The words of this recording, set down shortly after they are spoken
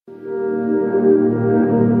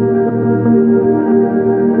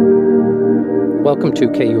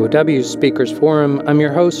Welcome to KUOW's Speakers Forum. I'm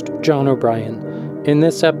your host, John O'Brien. In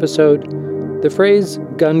this episode, the phrase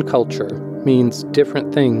gun culture means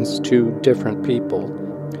different things to different people.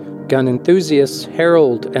 Gun enthusiasts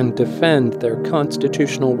herald and defend their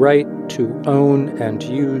constitutional right to own and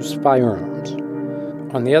use firearms.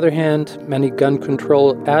 On the other hand, many gun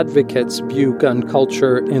control advocates view gun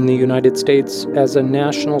culture in the United States as a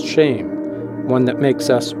national shame, one that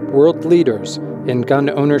makes us world leaders in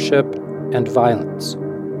gun ownership and violence.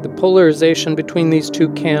 The polarization between these two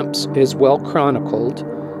camps is well chronicled,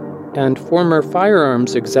 and former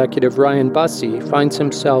firearms executive Ryan Busse finds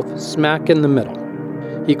himself smack in the middle.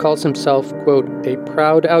 He calls himself, quote, a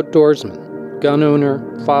proud outdoorsman, gun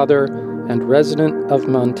owner, father, and resident of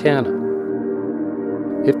Montana.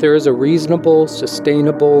 If there is a reasonable,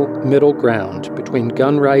 sustainable middle ground between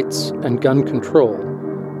gun rights and gun control,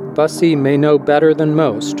 Busse may know better than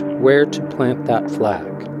most where to plant that flag.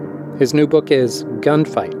 His new book is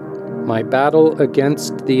Gunfight: My Battle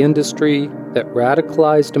Against the Industry That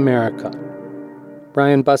Radicalized America.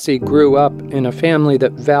 Ryan Busse grew up in a family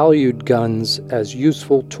that valued guns as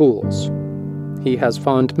useful tools. He has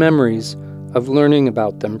fond memories of learning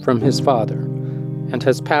about them from his father, and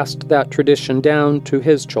has passed that tradition down to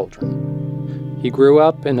his children. He grew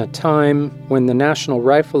up in a time when the National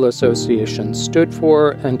Rifle Association stood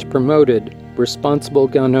for and promoted responsible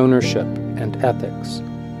gun ownership and ethics.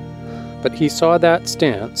 But he saw that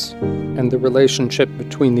stance and the relationship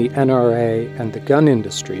between the NRA and the gun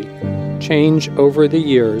industry change over the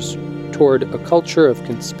years toward a culture of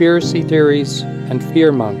conspiracy theories and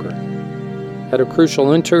fear-mongering. At a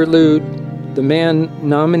crucial interlude, the man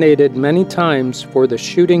nominated many times for the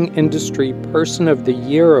Shooting Industry Person of the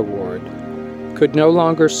Year award could no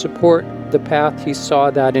longer support the path he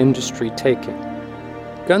saw that industry taking.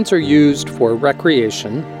 Guns are used for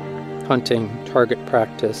recreation, hunting, target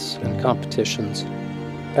practice, and competitions,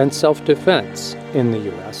 and self-defense in the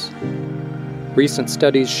U.S. Recent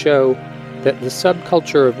studies show that the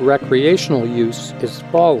subculture of recreational use is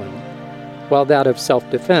falling, while that of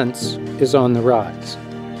self-defense is on the rise.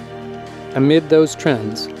 Amid those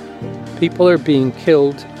trends, people are being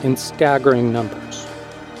killed in staggering numbers.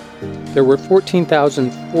 There were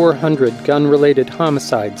 14,400 gun-related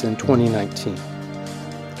homicides in 2019.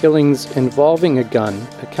 Killings involving a gun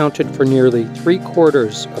accounted for nearly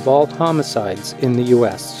 3/4 of all homicides in the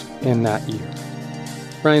U.S. in that year.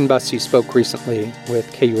 Ryan Busse spoke recently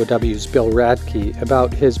with KUOW's Bill Radke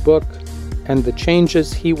about his book and the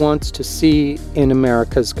changes he wants to see in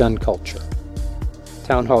America's gun culture.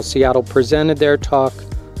 Town Hall Seattle presented their talk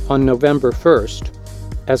on November 1st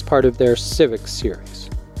as part of their Civics series.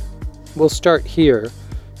 We'll start here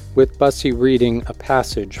with Busse reading a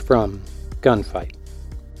passage from Gunfight.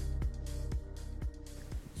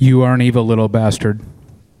 You are an evil little bastard.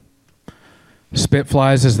 Spit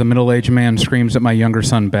flies as the middle-aged man screams at my younger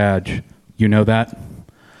son, Badge. You know that?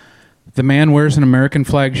 The man wears an American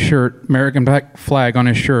flag on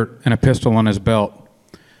his shirt and a pistol on his belt.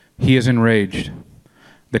 He is enraged,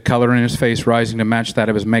 the color in his face rising to match that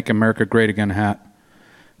of his Make America Great Again hat.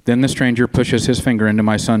 Then the stranger pushes his finger into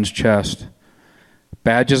my son's chest.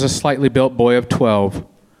 Badge is a slightly built boy of 12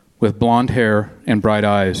 with blonde hair and bright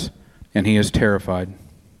eyes, and he is terrified.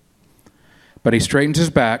 But he straightens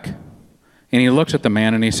his back, and he looks at the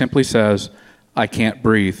man, and he simply says, I can't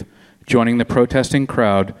breathe, joining the protesting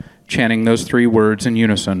crowd, chanting those 3 words in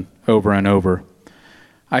unison over and over.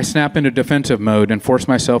 I snap into defensive mode and force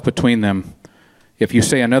myself between them. If you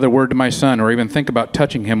say another word to my son or even think about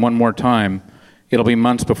touching him one more time, it'll be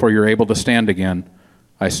months before you're able to stand again.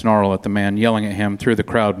 I snarl at the man, yelling at him through the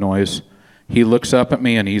crowd noise. He looks up at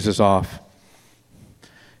me and eases off.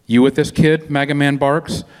 You with this kid? MAGA man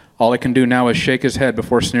barks. All I can do now is shake his head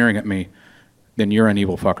before sneering at me. Then you're an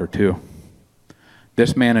evil fucker too.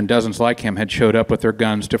 This man and dozens like him had showed up with their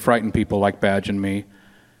guns to frighten people like Badge and me.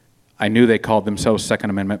 I knew they called themselves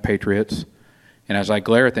Second Amendment patriots. And as I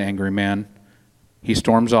glare at the angry man, he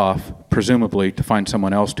storms off, presumably to find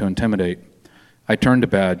someone else to intimidate. I turn to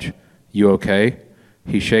Badge. You okay?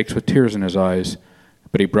 He shakes with tears in his eyes,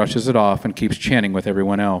 but he brushes it off and keeps chanting with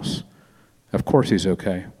everyone else. Of course he's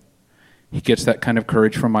okay. He gets that kind of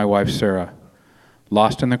courage from my wife, Sarah.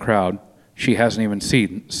 Lost in the crowd, she hasn't even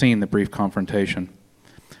seen the brief confrontation.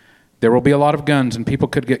 There will be a lot of guns and people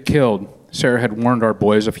could get killed. Sarah had warned our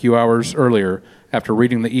boys a few hours earlier after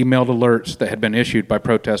reading the emailed alerts that had been issued by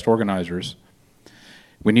protest organizers.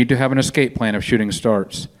 We need to have an escape plan if shooting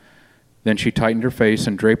starts. Then she tightened her face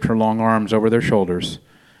and draped her long arms over their shoulders.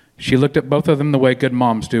 She looked at both of them the way good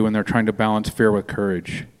moms do when they're trying to balance fear with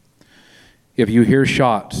courage. If you hear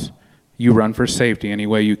shots, you run for safety any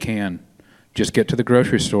way you can. Just get to the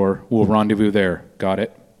grocery store. We'll rendezvous there. Got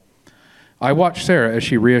it? I watched Sarah as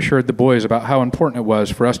she reassured the boys about how important it was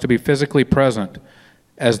for us to be physically present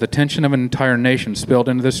as the tension of an entire nation spilled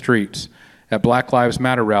into the streets at Black Lives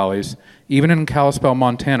Matter rallies, even in Kalispell,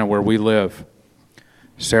 Montana, where we live.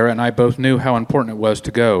 Sarah and I both knew how important it was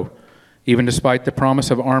to go, even despite the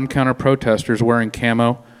promise of armed counter-protesters wearing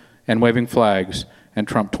camo and waving flags and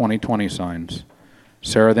Trump 2020 signs.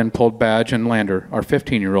 Sarah then pulled Badge and Lander, our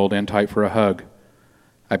 15-year-old, in tight for a hug.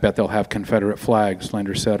 I bet they'll have Confederate flags,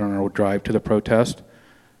 Lander said on our drive to the protest.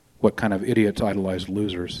 What kind of idiots idolize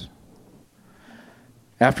losers?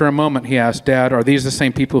 After a moment, he asked, Dad, are these the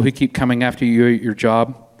same people who keep coming after you at your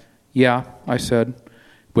job? Yeah, I said,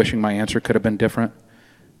 wishing my answer could have been different.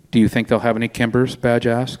 Do you think they'll have any Kimbers? Badge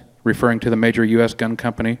asked, referring to the major U.S. gun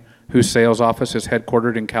company whose sales office is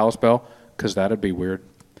headquartered in Kalispell, because that'd be weird.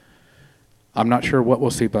 I'm not sure what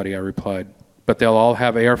we'll see, buddy, I replied, but they'll all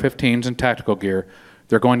have AR-15s and tactical gear.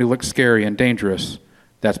 They're going to look scary and dangerous.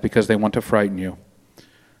 That's because they want to frighten you.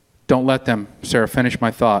 Don't let them. Sarah finished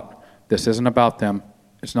my thought. This isn't about them.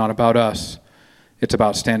 It's not about us. It's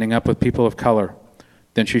about standing up with people of color.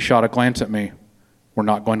 Then she shot a glance at me. We're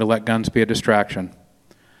not going to let guns be a distraction.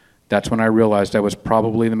 That's when I realized I was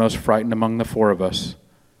probably the most frightened among the four of us.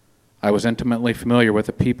 I was intimately familiar with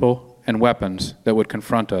the people and weapons that would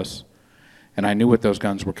confront us, and I knew what those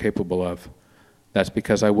guns were capable of. That's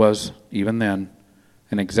because I was, even then,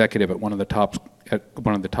 an executive at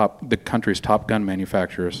the country's top gun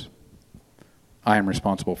manufacturers. I am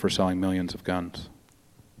responsible for selling millions of guns.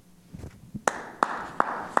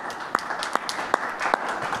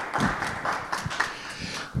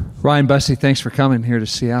 Ryan Busse, thanks for coming here to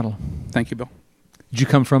Seattle. Thank you, Bill. Did you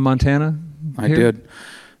come from Montana? I did.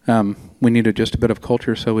 We needed just a bit of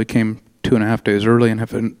culture, so we came 2.5 days early and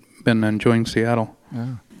have been enjoying Seattle.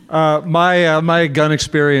 Yeah. My gun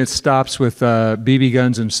experience stops with BB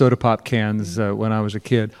guns and soda pop cans when I was a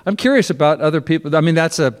kid. I'm curious about other people. I mean,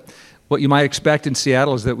 that's what you might expect in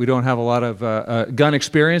Seattle is that we don't have a lot of gun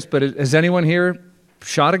experience, but has anyone here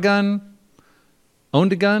shot a gun,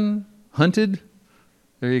 owned a gun, hunted?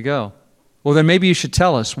 There you go. Well, then maybe you should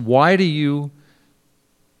tell us, why do you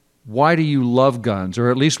love guns?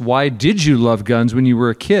 Or at least why did you love guns when you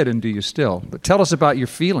were a kid, and do you still? But tell us about your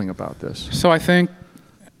feeling about this. So I think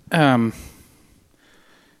a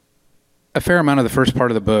fair amount of the first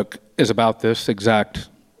part of the book is about this exact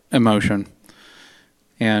emotion.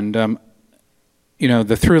 And,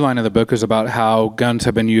 the through line of the book is about how guns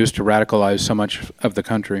have been used to radicalize so much of the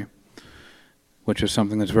country, which is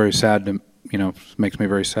something that's very sad to makes me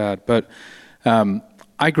very sad. But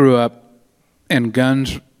I grew up, and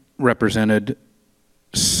guns represented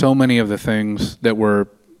so many of the things that were,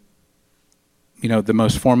 the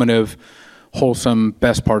most formative, wholesome,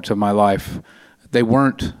 best parts of my life. They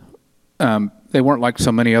weren't like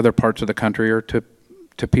so many other parts of the country, or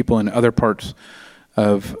to people in other parts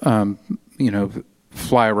of,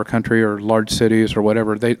 flyover country or large cities or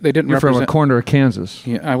whatever. They didn't You're represent. From a corner of Kansas.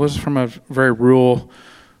 Yeah, I was from a very rural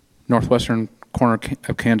northwestern corner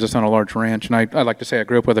of Kansas on a large ranch, and I like to say I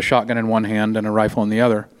grew up with a shotgun in one hand and a rifle in the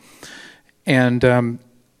other. And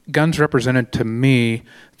guns represented to me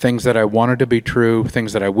things that I wanted to be true,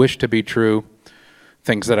 things that I wished to be true,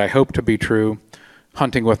 things that I hoped to be true.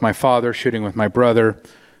 Hunting with my father, shooting with my brother.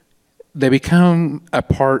 They become a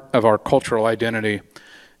part of our cultural identity.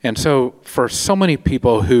 And so for so many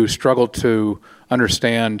people who struggle to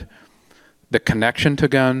understand the connection to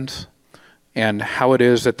guns and how it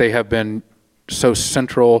is that they have been so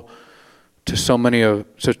central to so much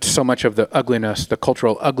of the ugliness, the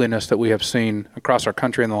cultural ugliness that we have seen across our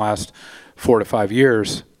country in the last 4 to 5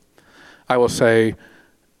 years, I will say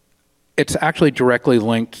it's actually directly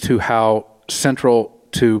linked to how central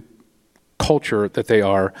to culture that they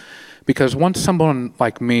are. Because once someone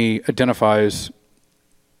like me identifies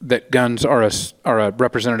that guns are a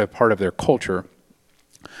representative part of their culture,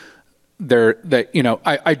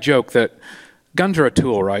 I joke that guns are a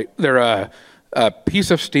tool, right? They're a piece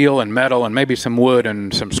of steel and metal and maybe some wood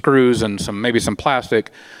and some screws and maybe some plastic.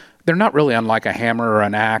 They're not really unlike a hammer or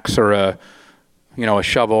an axe or a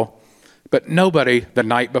shovel. But nobody the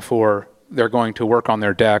night before they're going to work on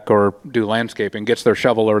their deck or do landscaping gets their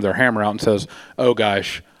shovel or their hammer out and says, oh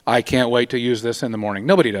gosh, I can't wait to use this in the morning.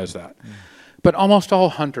 Nobody does that. But almost all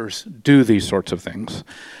hunters do these sorts of things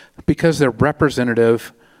because they're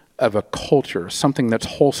representative of a culture, something that's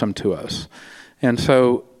wholesome to us. And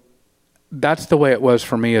so that's the way it was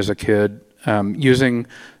for me as a kid, using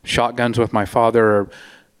shotguns with my father, or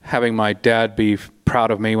having my dad be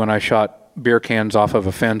proud of me when I shot beer cans off of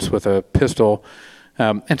a fence with a pistol.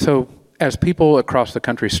 And so as people across the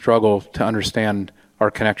country struggle to understand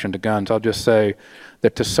our connection to guns. I'll just say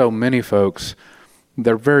that to so many folks,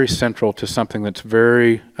 they're very central to something that's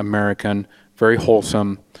very American, very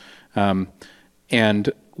wholesome.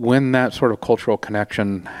 And when that sort of cultural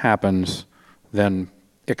connection happens, then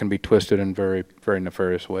it can be twisted in very, very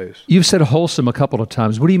nefarious ways. You've said wholesome a couple of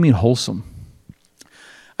times. What do you mean wholesome?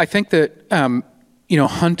 I think that,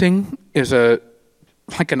 hunting is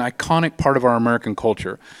like an iconic part of our American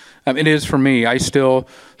culture. It is for me. I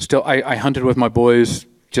hunted with my boys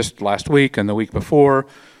just last week and the week before.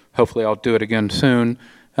 Hopefully I'll do it again soon.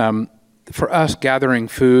 For us, gathering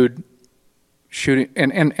food, shooting,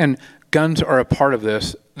 and guns are a part of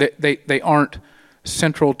this. They aren't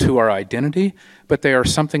central to our identity, but they are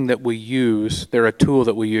something that we use. They're a tool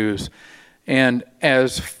that we use. And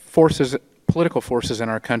as political forces in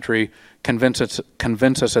our country convince us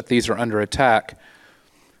that these are under attack,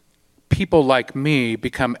 people like me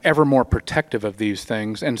become ever more protective of these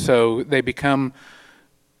things. And so they become,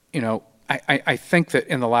 I think that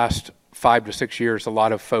in the last 5 to 6 years, a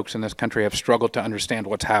lot of folks in this country have struggled to understand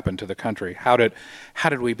what's happened to the country. How did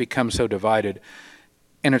we become so divided?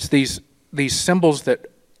 And it's these symbols that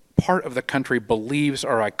part of the country believes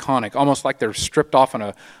are iconic, almost like they're stripped off in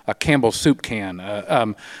a Campbell's soup can.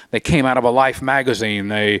 They came out of a Life magazine.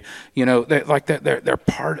 They're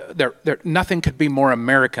nothing could be more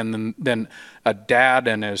American than a dad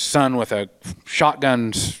and his son with a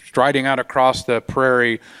shotgun striding out across the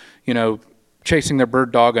prairie, chasing their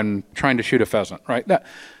bird dog and trying to shoot a pheasant, right?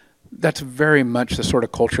 That's very much the sort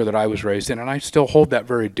of culture that I was raised in, and I still hold that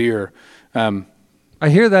very dear. I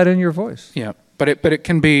hear that in your voice. Yeah, but it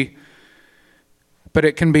can be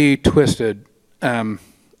twisted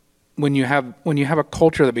when you have a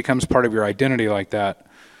culture that becomes part of your identity like that,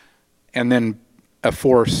 and then a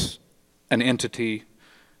force, an entity,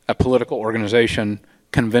 a political organization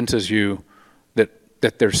convinces you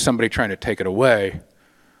that there's somebody trying to take it away.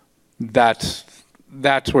 That's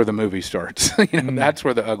where the movie starts. That's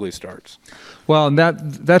where the ugly starts. Well, and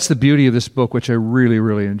that's the beauty of this book, which I really,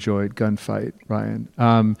 really enjoyed, Gunfight,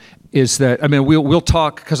 Ryan, is that, we'll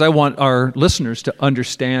talk, because I want our listeners to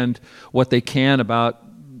understand what they can about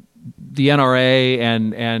the NRA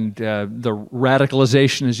and the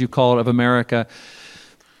radicalization, as you call it, of America.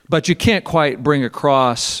 But you can't quite bring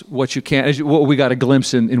across what you can. What we got a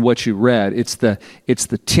glimpse in what you read. It's the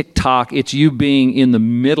tick-tock. It's you being in the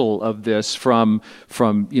middle of this from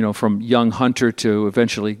young hunter to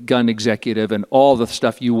eventually gun executive, and all the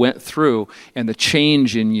stuff you went through, and the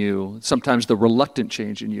change in you. Sometimes the reluctant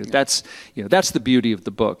change in you. That's the beauty of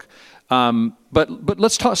the book. But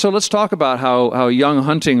let's talk. So let's talk about how young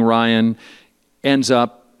hunting Ryan ends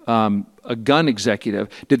up a gun executive.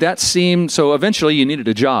 Did that seem, so eventually you needed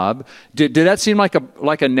a job. Did that seem like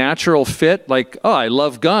a natural fit? Like, oh, I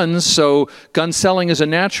love guns, so gun selling is a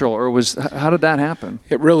natural, or how did that happen?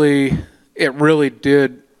 It really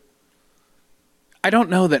did. I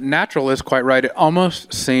don't know that natural is quite right. It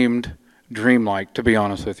almost seemed dreamlike, to be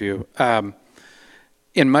honest with you.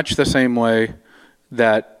 In much the same way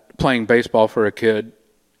that playing baseball for a kid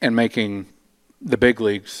and making the big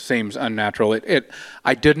leagues seems unnatural.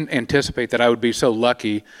 I didn't anticipate that I would be so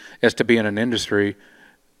lucky as to be in an industry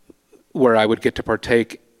where I would get to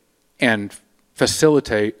partake and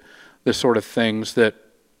facilitate the sort of things that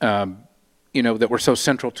that were so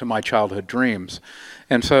central to my childhood dreams.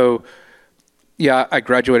 And so, yeah, I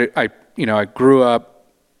graduated. I grew up.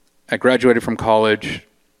 I graduated from college.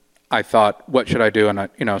 I thought, what should I do? And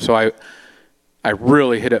I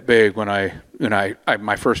really hit it big when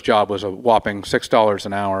my first job was a whopping $6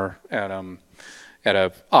 an hour at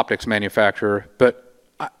a optics manufacturer. But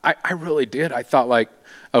I really did. I thought, like,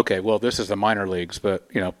 okay, well, this is the minor leagues, but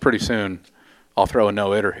pretty soon I'll throw a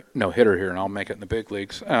no hitter here and I'll make it in the big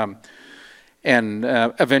leagues. And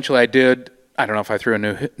eventually I did. I don't know if I threw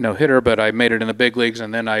a no hitter, but I made it in the big leagues,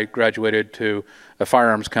 and then I graduated to a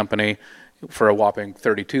firearms company for a whopping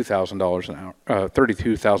 $32,000 an hour,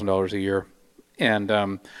 $32,000 a year.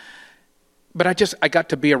 And but I got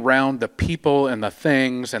to be around the people and the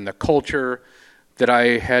things and the culture that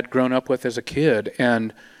I had grown up with as a kid,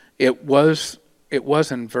 and it was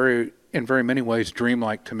in very many ways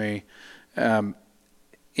dreamlike to me. I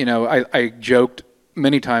joked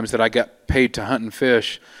many times that I got paid to hunt and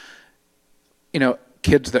fish.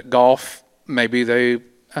 Kids that golf, maybe they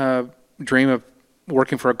dream of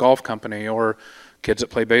working for a golf company, or kids that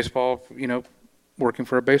play baseball, working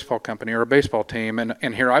for a baseball company or a baseball team,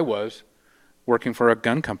 and here I was working for a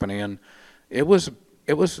gun company, and it was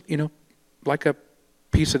like a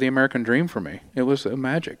piece of the American dream for me. It was a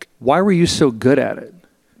magic. Why were you so good at it?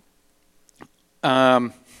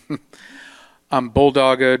 I'm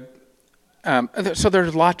bulldogged. So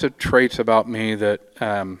there's lots of traits about me that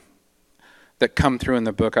that come through in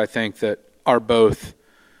the book, I think, that are both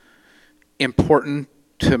important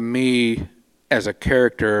to me as a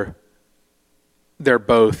character. They're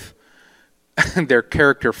both their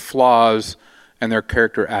character flaws and their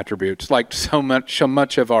character attributes. Like so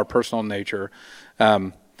much of our personal nature,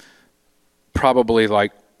 probably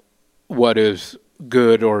like what is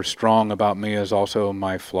good or strong about me is also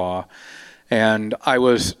my flaw. And I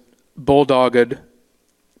was bulldogged.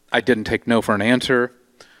 I didn't take no for an answer.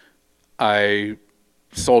 I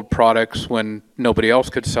sold products when nobody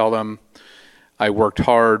else could sell them. I worked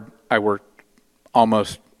hard. I worked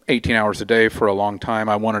almost 18 hours a day for a long time.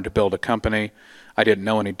 I wanted to build a company. I didn't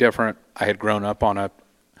know any different. I had grown up on a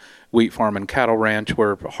wheat farm and cattle ranch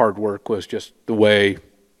where hard work was just the way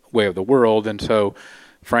of the world. And so,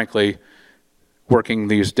 frankly, working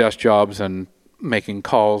these desk jobs and making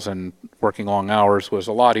calls and working long hours was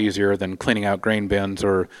a lot easier than cleaning out grain bins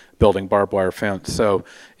or building barbed wire fence. So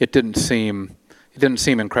it didn't seem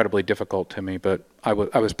incredibly difficult to me, but I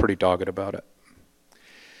was pretty dogged about it.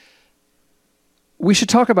 We should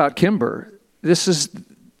talk about Kimber. There's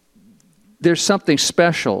something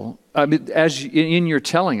special. I mean, in your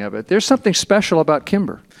telling of it, there's something special about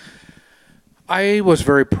Kimber. I was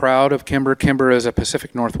very proud of Kimber. Kimber is a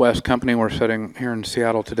Pacific Northwest company. We're sitting here in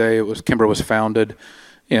Seattle today. Kimber was founded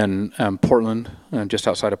in Portland, just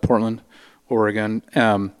outside of Portland, Oregon.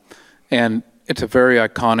 And it's a very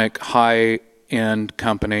iconic, high-end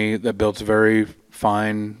company that builds very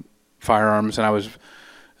fine firearms. And it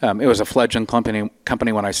was a fledgling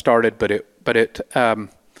company when I started, but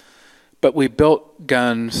we built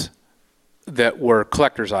guns that were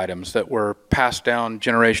collector's items, that were passed down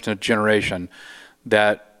generation to generation,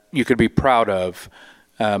 that you could be proud of.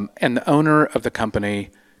 And the owner of the company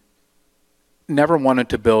never wanted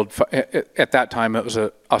to build. At that time, it was an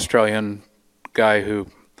Australian guy who.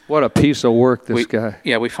 What a piece of work, this guy.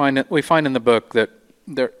 Yeah, we find in the book that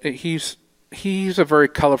he's a very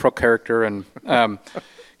colorful character, and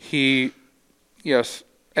yes,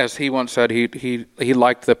 as he once said, he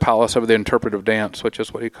liked the palace of the interpretive dance, which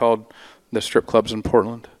is what he called the strip clubs in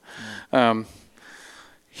Portland.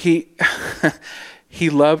 He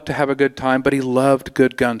loved to have a good time, but he loved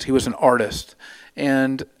good guns. He was an artist,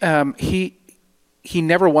 and he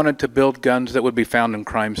never wanted to build guns that would be found in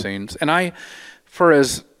crime scenes. And for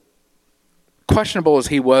as questionable as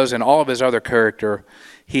he was in all of his other character,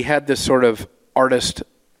 he had this sort of artist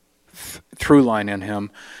through line in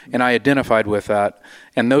him, and I identified with that.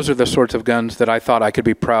 And those are the sorts of guns that I thought I could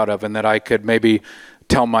be proud of, and that I could maybe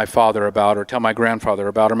tell my father about, or tell my grandfather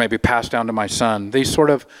about, or maybe pass down to my son. This sort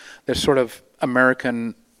of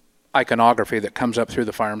American iconography that comes up through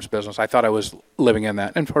the firearms business. I thought I was living in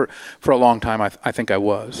that, and for a long time, I think I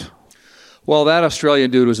was. Well, that Australian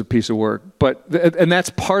dude was a piece of work, and that's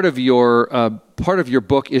part of your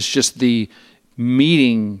book is just the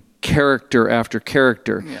meeting character after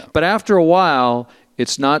character. Yeah. But after a while,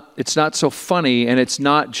 it's not so funny, and it's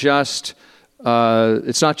not just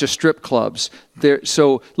strip clubs.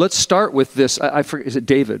 So let's start with this. I forget, is it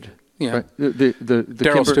David? Yeah. Right? The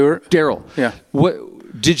Daryl Stewart. Daryl. Yeah.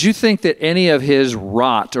 Did you think that any of his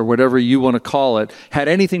rot, or whatever you want to call it, had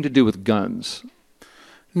anything to do with guns?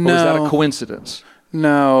 No. Or was that a coincidence?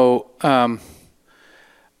 No.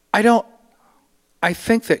 I don't. I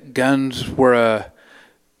think that guns were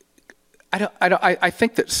I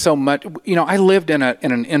think that so much. I lived in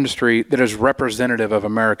an industry that is representative of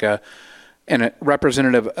America, and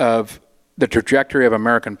representative of the trajectory of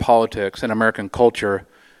American politics and American culture.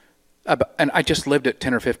 And I just lived it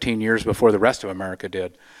 10 or 15 years before the rest of America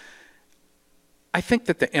did. I think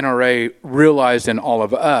that the NRA realized in all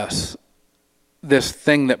of us this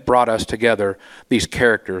thing that brought us together, these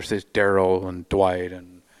characters, this Daryl and Dwight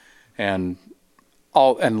and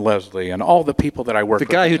Leslie and all the people that I worked with.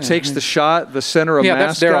 The guy who takes the shot, the center of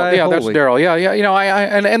mass that's Daryl. guy? Yeah, that's Daryl.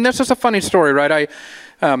 Yeah. And this is a funny story, right?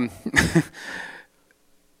 The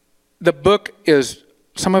book is,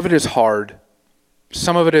 some of it is hard.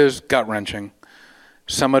 Some of it is gut-wrenching.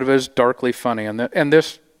 Some of it is darkly funny. And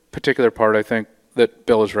this particular part, I think, that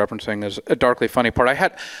Bill is referencing is a darkly funny part.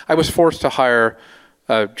 I was forced to hire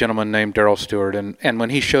a gentleman named Daryl Stewart, and when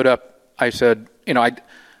he showed up, I said,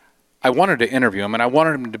 I wanted to interview him, and I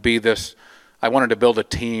wanted him to be this. I wanted to build a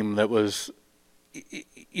team that was,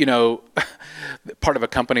 part of a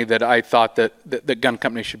company that I thought that gun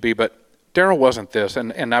companies should be. But Daryl wasn't this,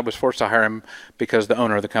 and I was forced to hire him because the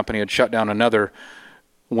owner of the company had shut down another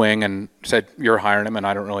wing and said, "You're hiring him, and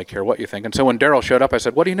I don't really care what you think." And so when Daryl showed up, I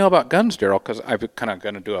said, "What do you know about guns, Daryl?" Because I'm kind of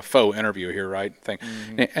going to do a faux interview here, right?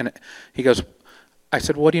 Mm-hmm. And he goes, I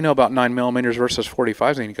said, what do you know about 9 millimeters versus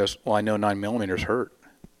 45s? And he goes, well, I know 9 millimeters hurt.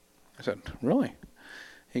 I said, really?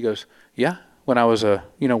 He goes, yeah. When I was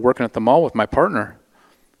working at the mall with my partner,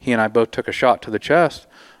 he and I both took a shot to the chest.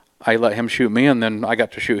 I let him shoot me, and then I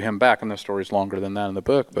got to shoot him back, and the story's longer than that in the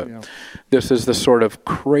book. But this is the sort of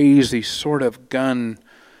crazy sort of gun.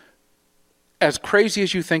 As crazy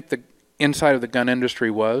as you think the inside of the gun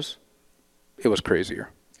industry was, it was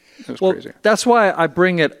crazier. It was crazy. That's why I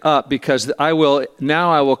bring it up, because I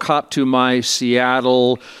will cop to my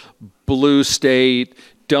Seattle blue state,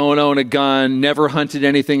 don't own a gun, never hunted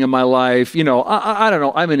anything in my life. I don't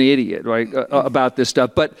know. I'm an idiot, right, about this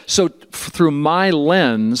stuff. But so through my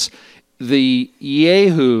lens, the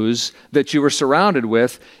yahoos that you were surrounded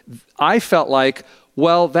with, I felt like,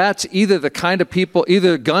 well, that's either the kind of people,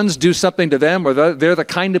 either guns do something to them, or they're the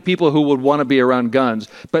kind of people who would want to be around guns.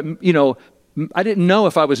 But, I didn't know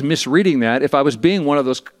if I was misreading that, if I was being one of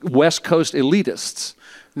those West Coast elitists.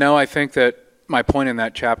 No, I think that my point in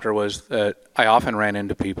that chapter was that I often ran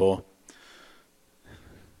into people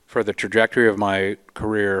for the trajectory of my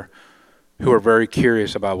career who were very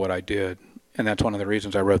curious about what I did. And that's one of the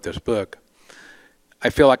reasons I wrote this book. I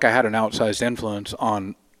feel like I had an outsized influence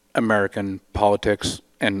on American politics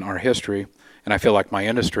and our history. And I feel like my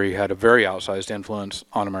industry had a very outsized influence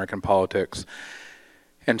on American politics.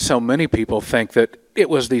 And so many people think that it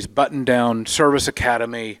was these button-down service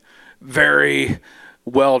academy, very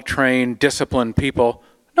well-trained, disciplined people.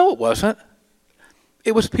 No, it wasn't.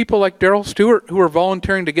 It was people like Darrell Stewart who were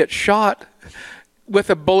volunteering to get shot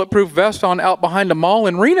with a bulletproof vest on out behind a mall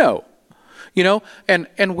in Reno.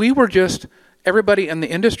 And we were just, everybody in the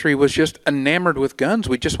industry was just enamored with guns.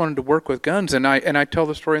 We just wanted to work with guns. And I tell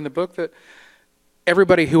the story in the book that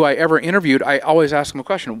everybody who I ever interviewed, I always ask them a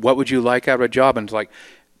question: what would you like out of a job? And it's like,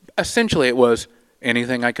 essentially it was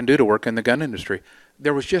anything I can do to work in the gun industry.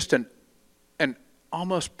 There was just an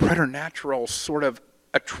almost preternatural sort of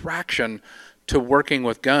attraction to working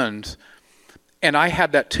with guns. And I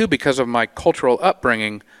had that too because of my cultural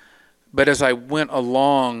upbringing. But as I went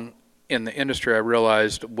along in the industry, I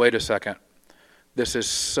realized, wait a second, this is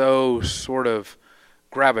so sort of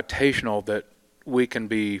gravitational that we can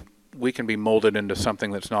be molded into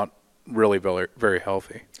something that's not really very, very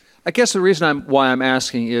healthy. I guess the reason why I'm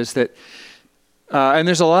asking is that, and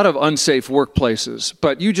there's a lot of unsafe workplaces,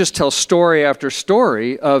 but you just tell story after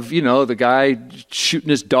story of, the guy shooting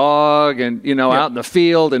his dog and, out in the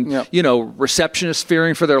field and, receptionists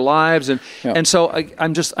fearing for their lives. And so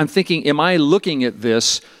I'm thinking, am I looking at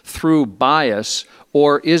this through bias,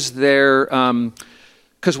 or is there,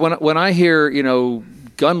 because when I hear,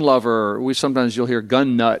 gun lover, you'll hear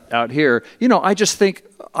gun nut out here, I just think,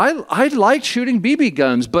 I liked shooting BB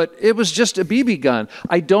guns, but it was just a BB gun.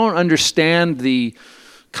 I don't understand the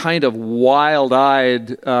kind of wild-eyed,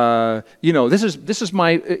 this is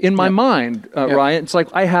my mind, Ryan. It's like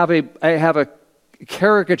I have a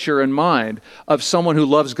caricature in mind of someone who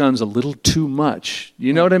loves guns a little too much.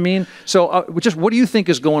 You know what I mean? So just what do you think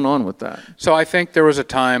is going on with that? So I think there was a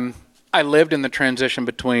time I lived in the transition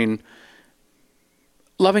between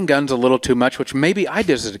loving guns a little too much, which maybe I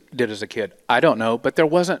did as a kid. I don't know, but there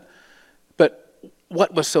wasn't. But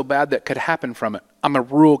what was so bad that could happen from it? I'm a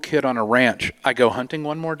rural kid on a ranch. I go hunting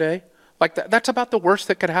one more day. Like that's about the worst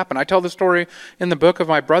that could happen. I tell the story in the book of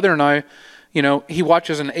my brother and I. He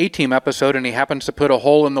watches an A-Team episode and he happens to put a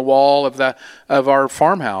hole in the wall of our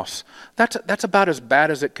farmhouse. That's about as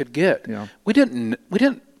bad as it could get. Yeah. We didn't.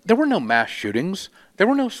 There were no mass shootings. There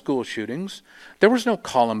were no school shootings. There was no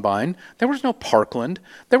Columbine. There was no Parkland.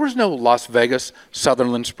 There was no Las Vegas,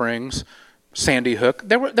 Sutherland Springs, Sandy Hook.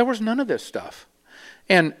 There was none of this stuff.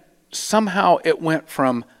 And somehow it went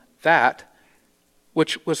from that,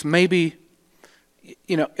 which was maybe,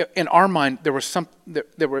 in our mind, there was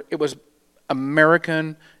it was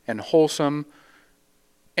American and wholesome,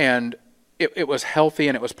 and it was healthy,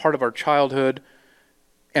 and it was part of our childhood.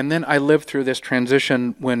 And then I lived through this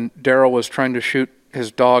transition when Darrell was trying to shoot his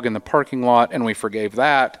dog in the parking lot, and we forgave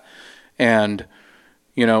that. And,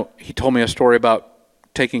 he told me a story about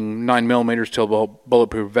taking 9 millimeters to a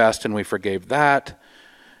bulletproof vest, and we forgave that.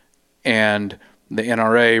 And the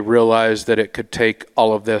NRA realized that it could take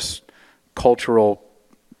all of this cultural,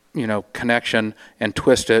 connection and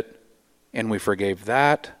twist it, and we forgave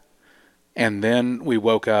that. And then we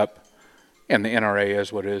woke up, and the NRA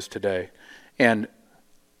is what it is today. And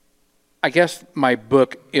I guess my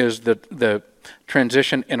book is the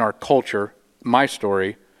transition in our culture, my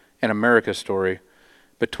story and America's story,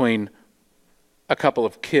 between a couple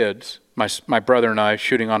of kids, my brother and I,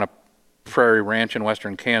 shooting on a prairie ranch in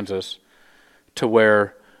western Kansas, to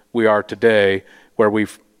where we are today, where we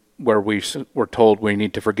were told we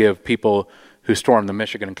need to forgive people who stormed the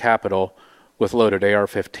Michigan Capitol with loaded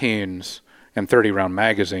AR-15s and 30-round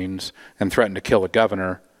magazines and threatened to kill a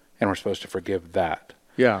governor, and we're supposed to forgive that.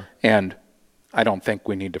 Yeah. And I don't think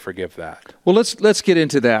we need to forgive that. Well, let's get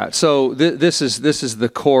into that. So this is the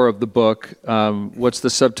core of the book. What's the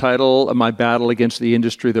subtitle? My Battle Against the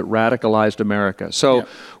Industry That Radicalized America. So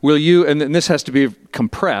will you, and this has to be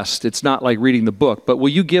compressed, it's not like reading the book, but will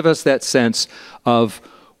you give us that sense of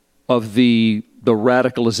the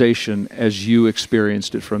radicalization as you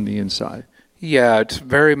experienced it from the inside? Yeah, it's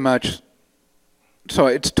very much, so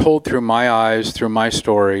it's told through my eyes, through my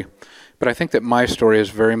story, but I think that my story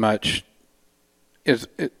is very much, is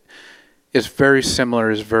very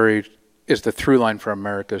similar, is the through line for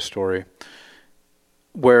America's story,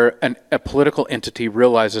 where a political entity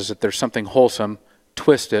realizes that there's something wholesome,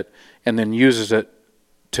 twists it, and then uses it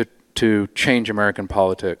to change American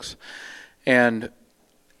politics. And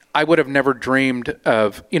I would have never dreamed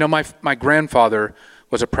of, my grandfather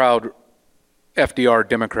was a proud FDR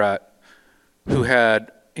Democrat who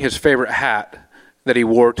had his favorite hat that he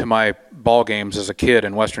wore to my ball games as a kid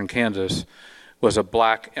in Western Kansas was a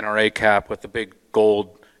black NRA cap with the big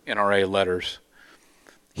gold NRA letters.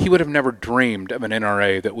 He would have never dreamed of an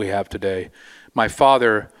NRA that we have today. My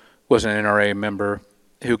father was an NRA member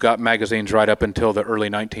who got magazines right up until the early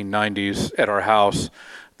 1990s at our house.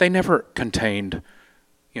 They never contained,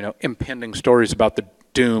 impending stories about the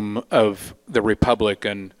doom of the Republic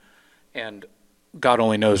and God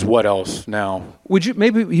only knows what else now. Would you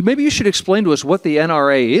maybe you should explain to us what the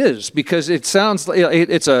NRA is, because it sounds like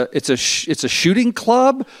it's a shooting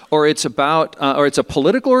club, or it's a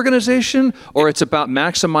political organization, or it's about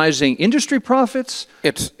maximizing industry profits.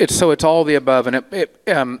 It's all the above, and the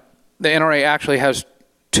NRA actually has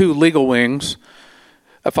two legal wings,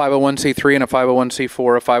 a 501c3 and a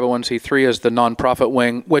 501c4. A 501c3 is the nonprofit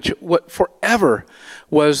wing, which forever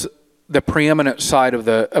was the preeminent side of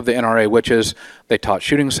the NRA, which is they taught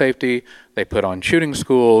shooting safety, they put on shooting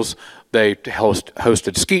schools, they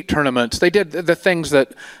hosted skeet tournaments, they did the things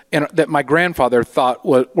that my grandfather thought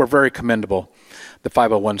were very commendable. The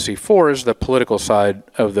 501c4 is the political side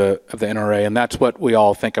of the NRA, and that's what we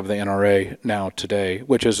all think of the NRA now today,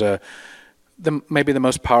 which is maybe the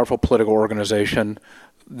most powerful political organization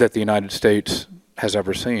that the United States has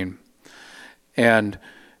ever seen. And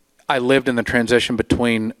I lived in the transition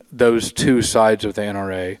between those two sides of the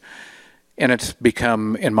NRA, and it's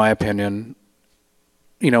become, in my opinion,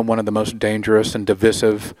 one of the most dangerous and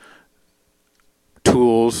divisive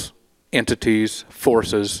tools, entities,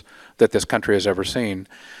 forces that this country has ever seen.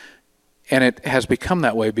 And it has become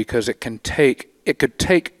that way because it could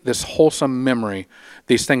take this wholesome memory,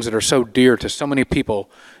 these things that are so dear to so many people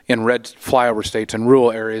in red flyover states and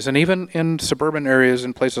rural areas, and even in suburban areas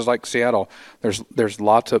in places like Seattle. There are a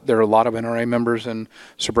lot of NRA members in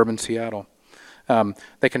suburban Seattle.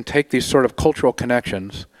 They can take these sort of cultural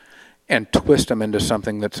connections and twist them into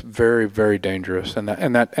something that's very, very dangerous, and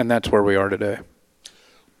that's where we are today.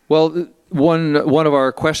 Well, one of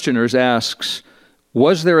our questioners asks,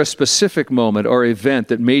 was there a specific moment or event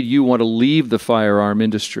that made you want to leave the firearm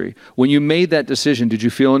industry? When you made that decision, did you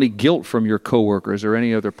feel any guilt from your coworkers or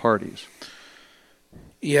any other parties?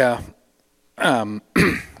 Yeah.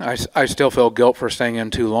 I still feel guilt for staying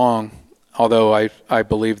in too long, although I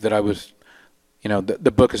believe that I was,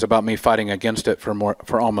 the book is about me fighting against it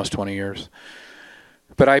for almost 20 years.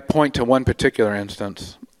 But I point to one particular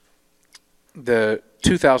instance. The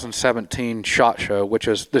 2017 SHOT Show,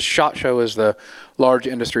 the SHOT Show is the large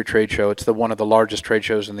industry trade show. It's one of the largest trade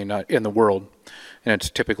shows in the world, and it's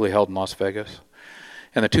typically held in Las Vegas.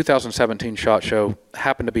 And the 2017 SHOT Show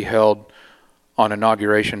happened to be held on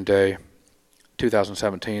Inauguration Day,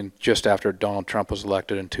 2017, just after Donald Trump was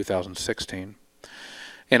elected in 2016.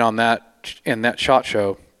 And in that SHOT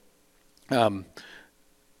Show,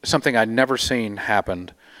 something I'd never seen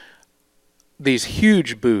happened. These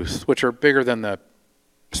huge booths, which are bigger than the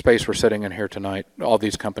space we're sitting in here tonight, all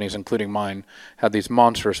these companies, including mine, had these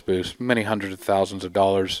monstrous booths, many hundreds of thousands of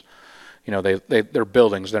dollars. They're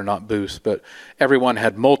buildings, they're not booths, but everyone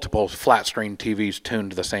had multiple flat screen TVs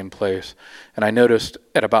tuned to the same place. And I noticed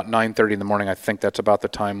at about 9:30 in the morning, I think that's about the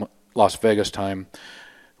time, Las Vegas time,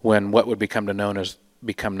 when what would become known as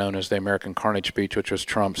the American Carnage speech, which was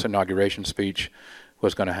Trump's inauguration speech,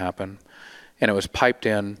 was going to happen. And it was piped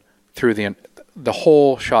in through the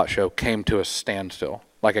whole SHOT Show came to a standstill,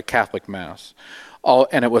 like a Catholic mass. All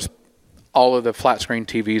of the flat screen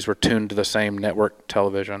TVs were tuned to the same network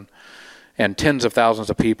television, and tens of thousands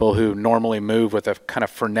of people who normally move with a kind of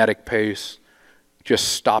frenetic pace just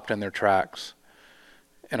stopped in their tracks.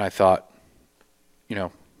 And I thought,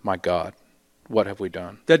 my God, what have we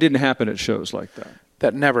done? That didn't happen at shows like that.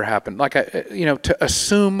 that never happened. Like, to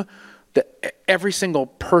assume that every single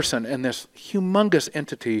person in this humongous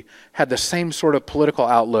entity had the same sort of political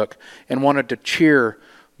outlook and wanted to cheer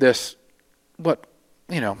this,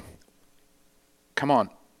 come on.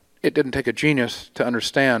 It didn't take a genius to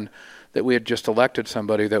understand that we had just elected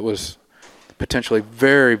somebody that was potentially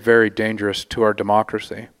very, very dangerous to our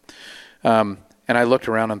democracy. And I looked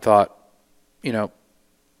around and thought, there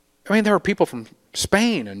were people from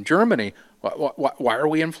Spain and Germany. Why are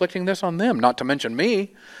we inflicting this on them? Not to mention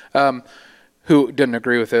me, who didn't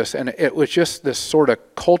agree with this. And it was just this sort of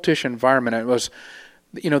cultish environment. And it was,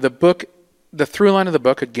 the through line of the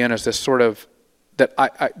book, again, is this sort of,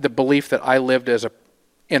 the belief that I lived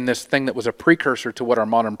in this thing that was a precursor to what our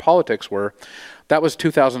modern politics were. That was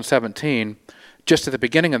 2017, just at the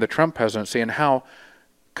beginning of the Trump presidency, and how,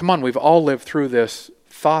 come on, we've all lived through this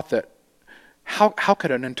thought that how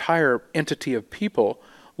could an entire entity of people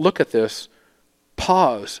look at this,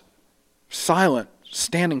 pause, silent,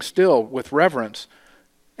 standing still with reverence,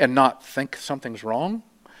 and not think something's wrong?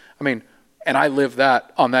 And I lived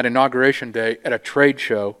that on that inauguration day at a trade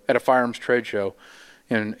show, at a firearms trade show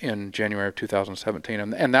in January of 2017.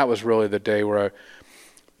 And that was really the day where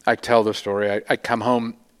I tell the story. I come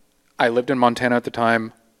home. I lived in Montana at the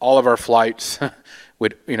time. All of our flights,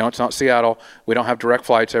 it's not Seattle. We don't have direct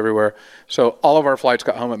flights everywhere. So all of our flights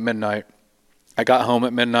got home at midnight. I got home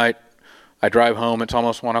at midnight. I drive home. It's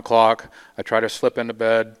almost 1 o'clock. I try to slip into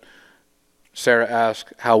bed. Sarah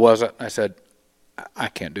asked, "How was it?" I said, "I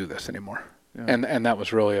can't do this anymore." Yeah. And that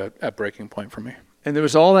was really a breaking point for me. And there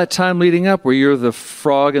was all that time leading up where you're the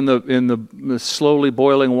frog in the slowly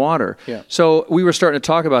boiling water. Yeah. So we were starting to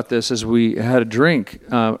talk about this as we had a drink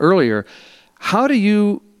earlier. How do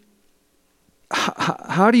you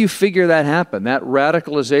figure that happen? That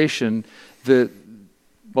radicalization.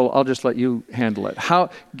 I'll just let you handle it. How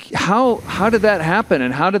did that happen?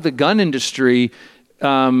 And how did the gun industry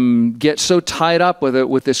get so tied up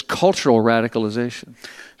with this cultural radicalization?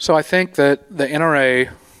 So I think that the NRA,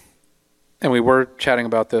 and we were chatting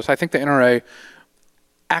about this, I think the NRA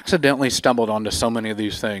accidentally stumbled onto so many of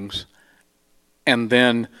these things, and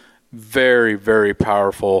then very, very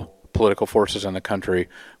powerful political forces in the country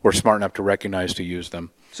were smart enough to recognize to use them.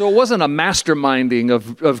 So it wasn't a masterminding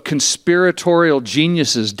of conspiratorial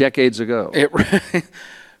geniuses decades ago.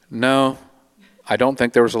 No, I don't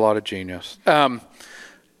think there was a lot of genius.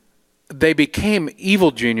 They became evil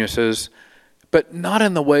geniuses, but not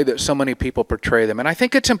in the way that so many people portray them. And I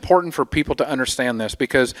think it's important for people to understand this,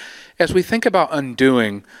 because as we think about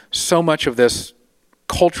undoing so much of this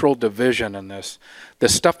cultural division and this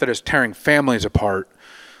stuff that is tearing families apart,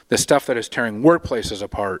 the stuff that is tearing workplaces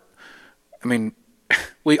apart,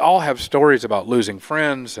 we all have stories about losing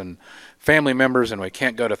friends and family members, and we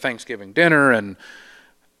can't go to Thanksgiving dinner, and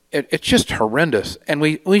it's just horrendous. And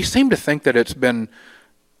we seem to think that it's been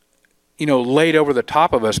laid over the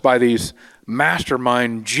top of us by these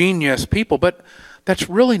mastermind genius people, but that's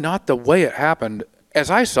really not the way it happened.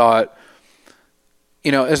 As I saw it,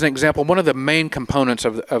 as an example, one of the main components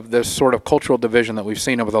of this sort of cultural division that we've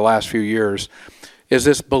seen over the last few years is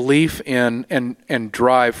this belief in and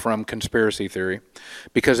drive from conspiracy theory,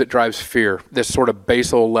 because it drives fear, this sort of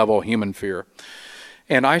basal level human fear.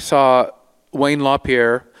 And I saw Wayne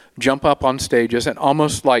LaPierre jump up on stages and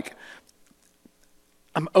almost like,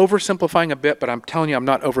 I'm oversimplifying a bit, but I'm telling you I'm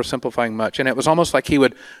not oversimplifying much. And it was almost like he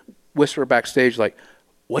would whisper backstage, like,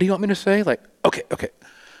 "What do you want me to say?" Like, okay.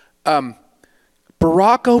 Barack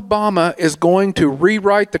Obama is going to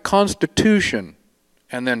rewrite the Constitution.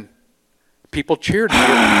 And then people cheered.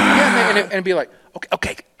 and be like,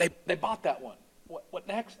 okay, they bought that one. What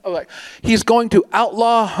next? Oh, like, he's going to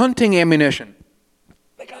outlaw hunting ammunition.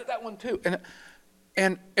 They got that one too.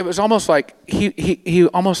 And it was almost like he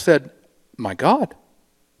almost said, "My God,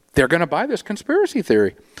 they're going to buy this conspiracy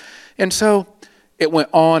theory." And so it went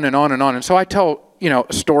on and on and on. And so I tell,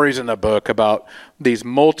 stories in the book about these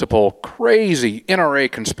multiple crazy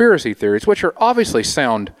NRA conspiracy theories, which are obviously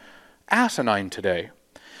sound asinine today.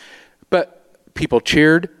 But people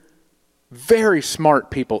cheered. Very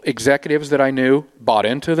smart people, executives that I knew, bought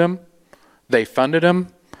into them. They funded them.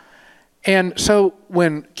 And so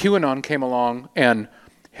when QAnon came along and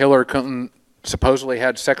Hillary Clinton supposedly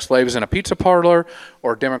had sex slaves in a pizza parlor,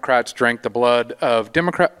 or Democrats drank the blood of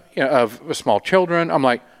of small children, I'm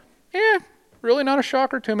like, really not a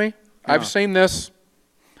shocker to me. Yeah. I've seen this.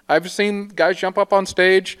 I've seen guys jump up on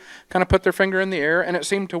stage, kind of put their finger in the air, and it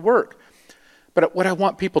seemed to work. But what I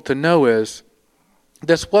want people to know is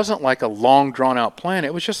this wasn't like a long, drawn-out plan.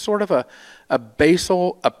 It was just sort of a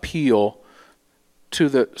basal appeal to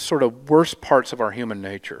the sort of worst parts of our human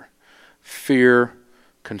nature: fear,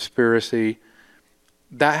 conspiracy,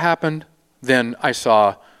 that happened, then I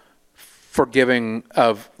saw forgiving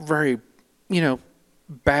of very,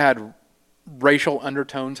 bad racial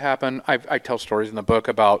undertones happen. I tell stories in the book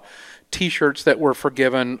about T-shirts that were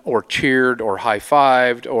forgiven or cheered or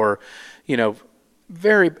high-fived or,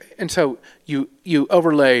 and so you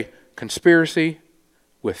overlay conspiracy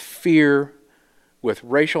with fear, with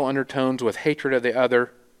racial undertones, with hatred of the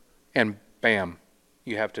other, and bam,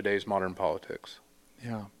 you have today's modern politics.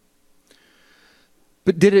 Yeah.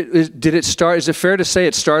 But did it start, is it fair to say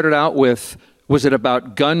it started out with, was it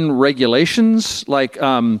about gun regulations? Like,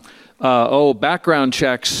 background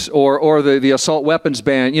checks or the assault weapons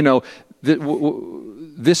ban,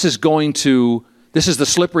 this is the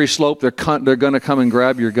slippery slope. They're going to come and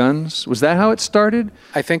grab your guns. Was that how it started?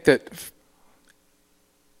 I think that,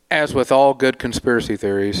 as with all good conspiracy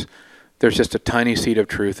theories, there's just a tiny seed of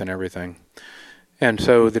truth in everything. And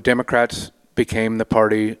so the Democrats became the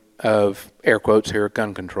party of, air quotes here,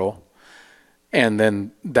 gun control. And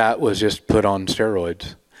then that was just put on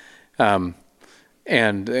steroids. And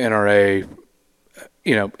the NRA,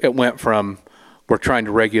 it went from, we're trying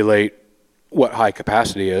to regulate what high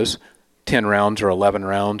capacity is, 10 rounds or 11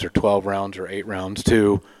 rounds or 12 rounds or 8 rounds,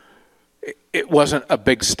 to it wasn't a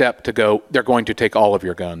big step to go, they're going to take all of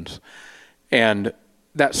your guns. And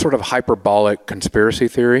that sort of hyperbolic conspiracy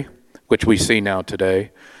theory, which we see now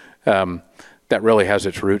today, that really has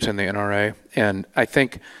its roots in the NRA. And I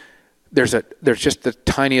think there's just the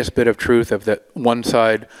tiniest bit of truth of that one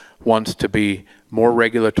side wants to be more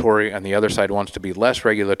regulatory and the other side wants to be less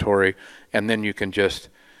regulatory, and then you can just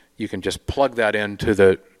plug that into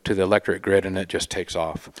the electric grid and it just takes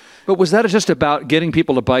off. But was that just about getting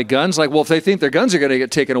people to buy guns? Like, well, if they think their guns are going to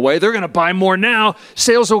get taken away, they're going to buy more now,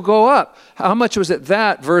 sales will go up. How much was it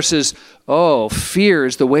that versus, fear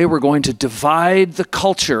is the way we're going to divide the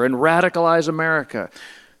culture and radicalize America?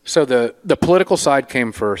 So the political side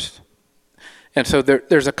came first. And so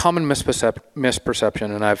there's a common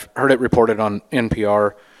misperception, and I've heard it reported on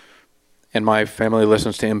NPR, and my family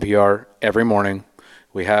listens to NPR every morning.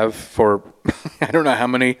 We have for I don't know how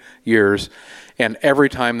many years, and every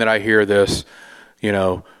time that I hear this,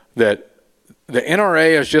 that the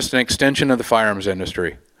NRA is just an extension of the firearms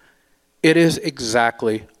industry. It is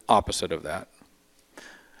exactly opposite of that.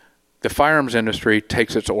 The firearms industry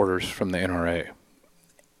takes its orders from the NRA.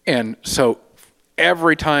 And so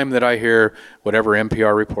every time that I hear whatever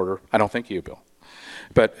NPR reporter, I don't think you, Bill,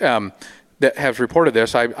 but that has reported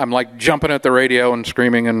this, I'm like jumping at the radio and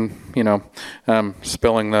screaming and,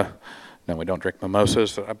 spilling no, we don't drink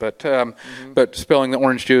mimosas, but spilling the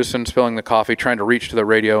orange juice and spilling the coffee, trying to reach to the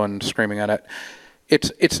radio and screaming at it.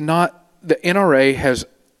 It's not, the NRA has,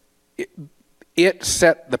 it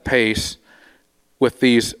set the pace with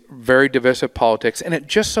these very divisive politics, and it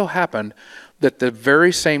just so happened that the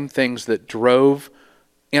very same things that drove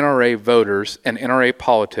NRA voters and NRA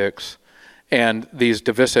politics and these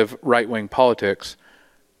divisive right-wing politics,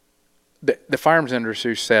 the firearms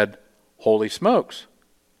industry said, holy smokes,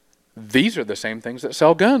 these are the same things that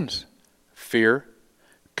sell guns. Fear,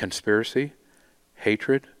 conspiracy,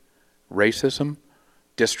 hatred, racism,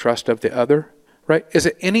 distrust of the other, right? Is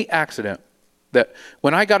it any accident that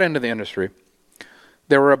when I got into the industry,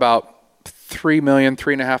 there were about 3 million,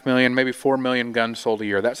 3.5 million, maybe 4 million guns sold a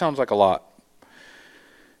year? That sounds like a lot.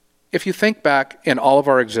 If you think back in all of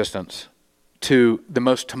our existence to the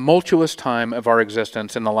most tumultuous time of our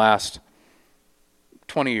existence in the last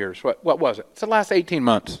 20 years, what was it? It's the last 18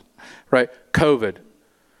 months, right? COVID.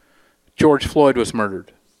 George Floyd was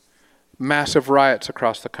murdered. Massive riots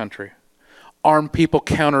across the country. Armed people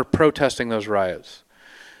counter-protesting those riots.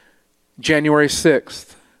 January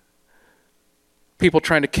 6th. People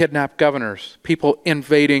trying to kidnap governors.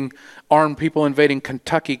 Armed people invading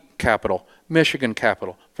Kentucky Capitol, Michigan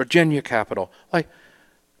Capitol, Virginia Capitol. Like,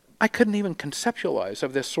 I couldn't even conceptualize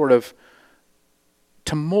of this sort of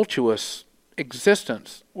tumultuous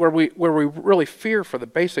existence where we really fear for the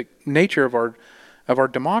basic nature of our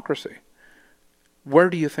democracy.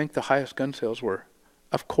 Where do you think the highest gun sales were?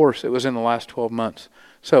 Of course, it was in the last 12 months.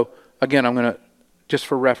 So again, I'm going to, just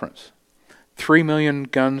for reference, 3 million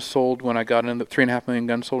guns sold when I got in the 3.5 million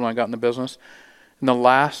guns sold when I got in the business. In the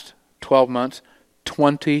last 12 months,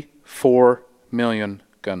 24 million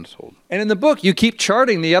guns sold. And in the book, you keep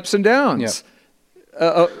charting the ups and downs.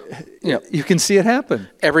 Yeah. You can see it happen.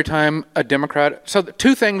 Every time a Democrat, so the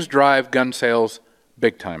two things drive gun sales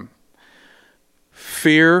big time.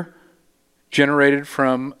 Fear generated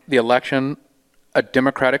from the election, a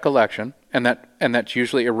Democratic election, and that's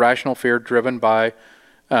usually irrational fear driven by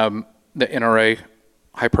the NRA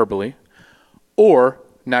hyperbole, or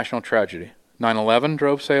national tragedy. 9/11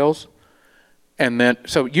 drove sales, and then,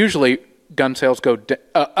 so usually gun sales go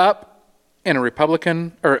up in a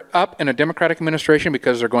Republican or up in a Democratic administration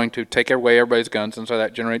because they're going to take away everybody's guns, and so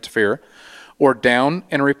that generates fear, or down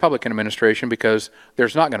in a Republican administration because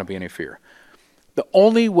there's not going to be any fear. The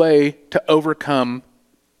only way to overcome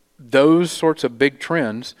those sorts of big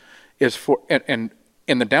trends is and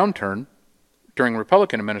in the downturn during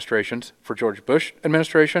Republican administrations, for George Bush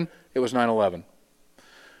administration, it was 9/11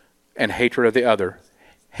 and hatred of the other,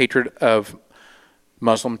 hatred of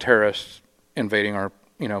Muslim terrorists invading our,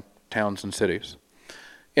 towns and cities.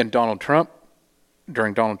 In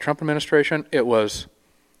during Donald Trump administration, it was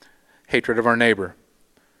hatred of our neighbor,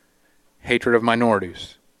 hatred of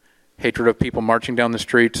minorities, hatred of people marching down the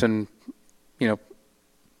streets and,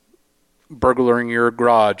 burglaring your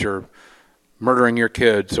garage or murdering your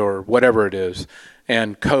kids or whatever it is,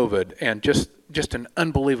 and COVID, and just an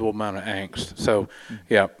unbelievable amount of angst. So,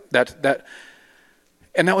 yeah, that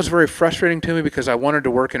was very frustrating to me because I wanted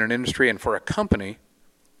to work in an industry and for a company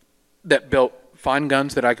that built fine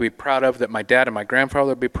guns that I could be proud of, that my dad and my grandfather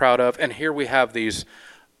would be proud of, and here we have these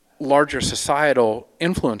larger societal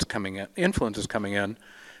influences coming in,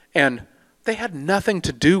 and they had nothing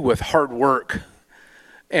to do with hard work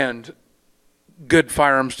and good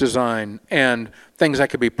firearms design and things I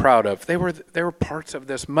could be proud of. They were parts of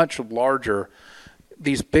this much larger,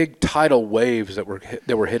 these big tidal waves that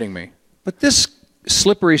were hitting me. But this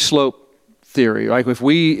slippery slope theory, like if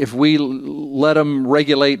we let them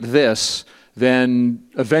regulate this, then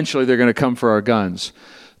eventually they're going to come for our guns.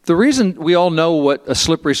 The reason we all know what a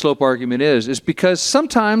slippery slope argument is because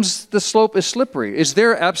sometimes the slope is slippery. Is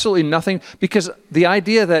there absolutely nothing? Because the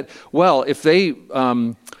idea that, well, if they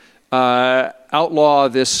outlaw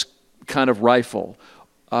this kind of rifle,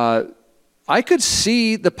 I could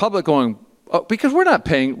see the public going, oh, because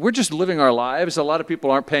we're just living our lives. A lot of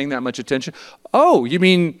people aren't paying that much attention. Oh, you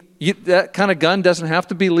mean that kind of gun doesn't have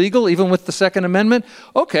to be legal even with the Second Amendment?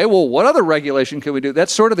 Okay, well, what other regulation can we do?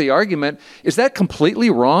 That's sort of the argument. Is that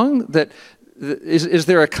completely wrong? Is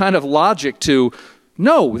there a kind of logic to,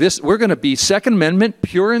 no, we're going to be Second Amendment,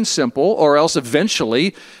 pure and simple, or else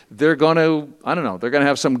eventually they're going to, they're going to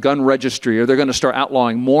have some gun registry, or they're going to start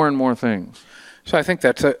outlawing more and more things? So I think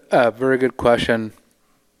that's a very good question,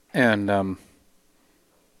 and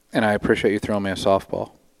I appreciate you throwing me a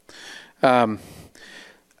softball.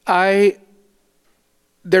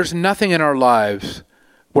 There's nothing in our lives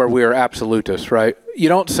where we are absolutists, right? You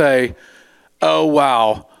don't say, oh,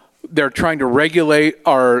 wow, they're trying to regulate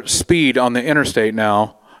our speed on the interstate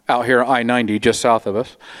now, out here I-90, just south of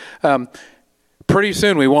us. Pretty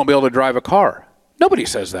soon we won't be able to drive a car. Nobody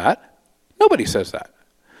says that. Nobody says that.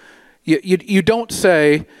 You don't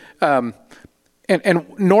say, and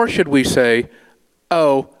nor should we say,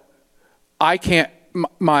 oh, I can't,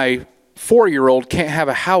 my 4-year-old can't have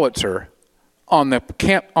a howitzer on the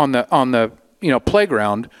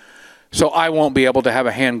playground, so I won't be able to have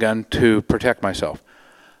a handgun to protect myself.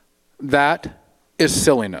 That is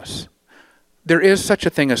silliness. There is such a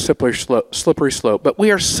thing as slippery slope, but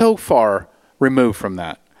we are so far removed from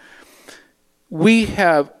that. We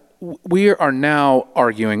are now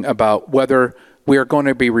arguing about whether we are going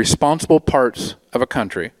to be responsible parts of a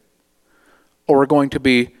country or we're going to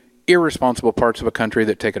be irresponsible parts of a country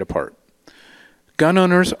that take it apart. Gun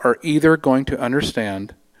owners are either going to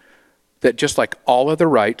understand that just like all other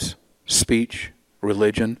rights, speech,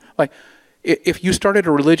 religion, like if you started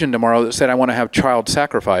a religion tomorrow that said, I want to have child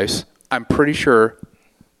sacrifice, I'm pretty sure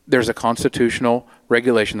there's a constitutional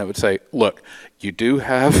regulation that would say, look, you do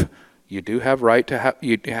have right to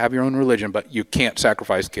have your own religion, but you can't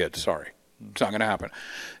sacrifice kids. Sorry. It's not going to happen.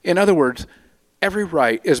 In other words, every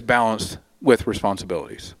right is balanced with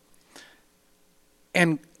responsibilities.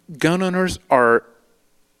 And gun owners are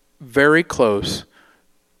very close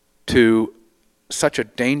to such a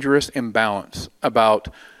dangerous imbalance about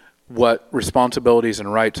what responsibilities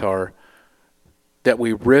and rights are that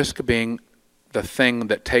we risk being the thing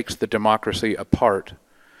that takes the democracy apart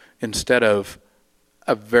instead of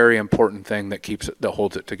a very important thing that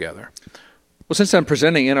holds it together. Well, since I'm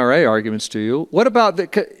presenting NRA arguments to you, what about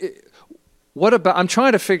I'm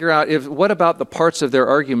trying to figure out what about the parts of their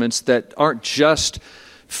arguments that aren't just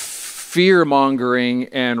fear-mongering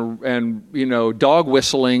and dog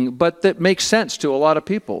whistling, but that makes sense to a lot of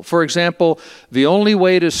people. For example, the only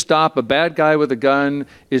way to stop a bad guy with a gun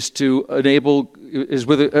is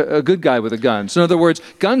with a good guy with a gun. So in other words,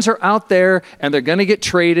 guns are out there and they're going to get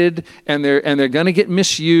traded and they're going to get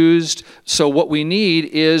misused. So what we need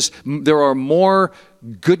is there are more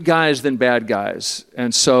good guys than bad guys,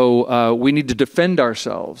 and so we need to defend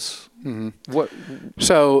ourselves. Mm-hmm.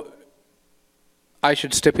 So I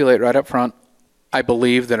should stipulate right up front, I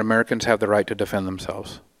believe that Americans have the right to defend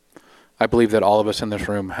themselves. I believe that all of us in this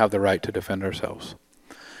room have the right to defend ourselves.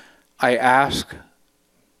 I ask,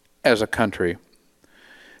 as a country,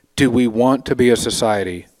 do we want to be a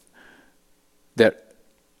society that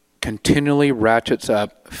continually ratchets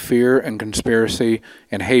up fear and conspiracy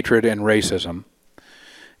and hatred and racism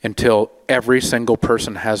until every single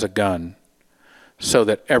person has a gun, so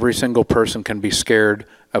that every single person can be scared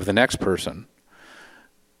of the next person,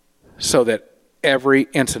 so that every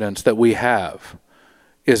incident that we have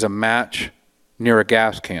is a match near a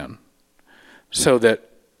gas can, so that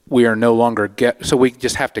we are no longer so we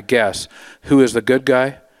just have to guess who is the good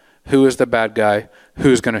guy, who is the bad guy,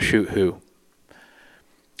 who's going to shoot who.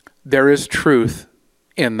 There is truth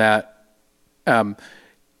in that.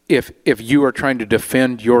 If you are trying to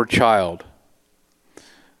defend your child,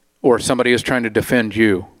 or somebody is trying to defend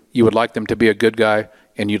you, you would like them to be a good guy,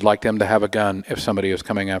 and you'd like them to have a gun if somebody is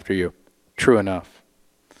coming after you. True enough.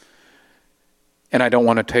 And I don't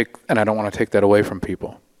want to take that away from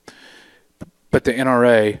people. But the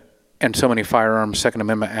NRA and so many firearms Second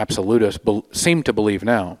Amendment absolutists seem to believe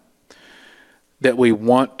now that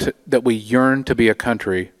we yearn to be a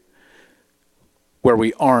country where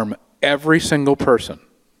we arm every single person,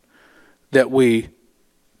 that we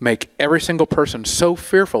make every single person so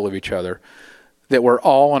fearful of each other that we're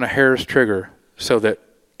all on a hair's trigger, so that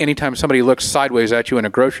anytime somebody looks sideways at you in a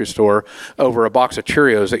grocery store over a box of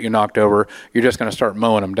Cheerios that you knocked over, you're just going to start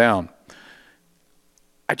mowing them down.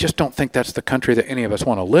 I just don't think that's the country that any of us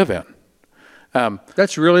want to live in.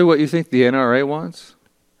 That's really what you think the NRA wants?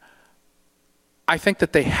 I think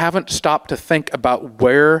that they haven't stopped to think about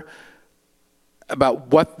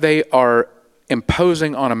what they are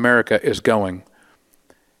imposing on America is going.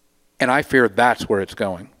 And I fear that's where it's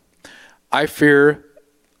going. I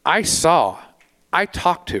saw, I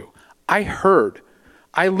talked to, I heard,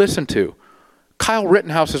 I listened to. Kyle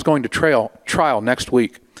Rittenhouse is going to trial next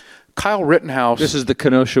week. Kyle Rittenhouse. This is the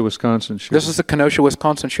Kenosha, Wisconsin shooter. This is the Kenosha,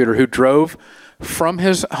 Wisconsin shooter who drove from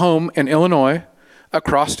his home in Illinois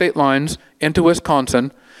across state lines into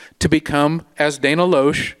Wisconsin to become, as Dana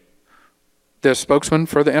Loesch, the spokesman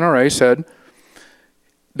for the NRA, said,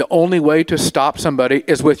 the only way to stop somebody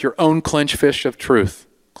is with your own clenched fist of truth.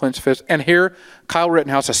 Clenched fist. And here, Kyle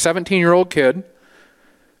Rittenhouse, a 17-year-old kid,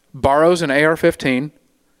 borrows an AR-15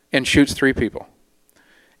 and shoots 3 people.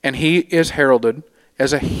 And he is heralded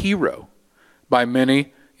as a hero by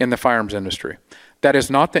many in the firearms industry. That is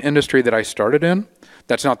not the industry that I started in.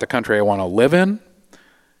 That's not the country I want to live in.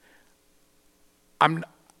 I'm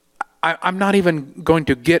not even going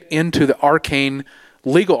to get into the arcane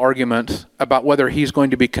legal arguments about whether he's going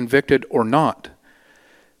to be convicted or not.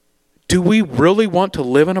 Do we really want to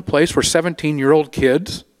live in a place where 17-year-old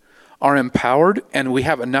kids are empowered and we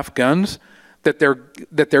have enough guns that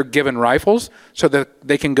they're given rifles so that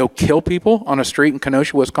they can go kill people on a street in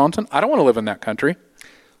Kenosha, Wisconsin? I don't want to live in that country.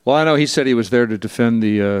 Well, I know he said he was there to defend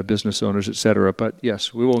the business owners, et cetera, but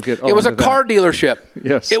yes, we won't get It was a car dealership.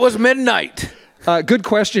 Yes. It was midnight. Good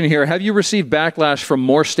question here. Have you received backlash from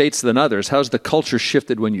more states than others? How's the culture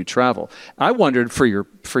shifted when you travel? I wondered for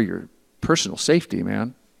your personal safety,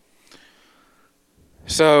 man.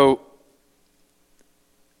 So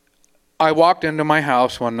I walked into my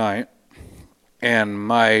house one night, and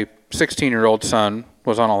my 16-year-old son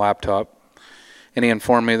was on a laptop, and he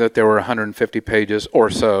informed me that there were 150 pages or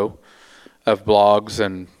so of blogs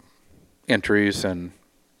and entries and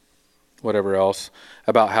whatever else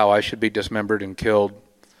about how I should be dismembered and killed.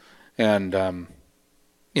 And,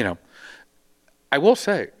 I will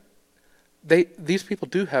say, these people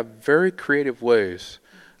do have very creative ways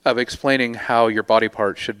of explaining how your body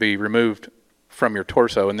parts should be removed from your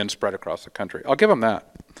torso and then spread across the country. I'll give them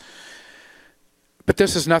that. But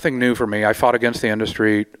this is nothing new for me. I fought against the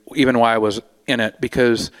industry even while I was in it,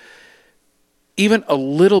 because even a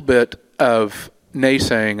little bit of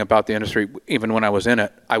naysaying about the industry, even when I was in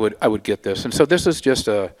it, I would get this. And so this is just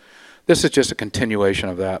a continuation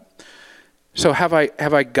of that. So have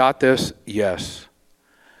I got this? Yes.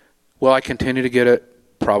 Will I continue to get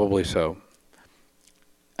it? Probably so.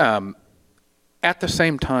 At the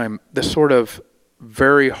same time, the sort of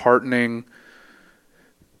very heartening,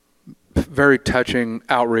 very touching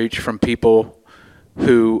outreach from people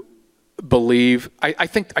who believe, I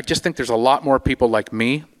just think there's a lot more people like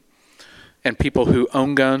me and people who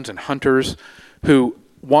own guns and hunters who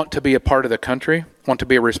want to be a part of the country, want to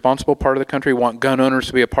be a responsible part of the country, want gun owners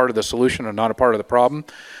to be a part of the solution and not a part of the problem.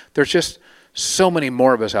 There's just so many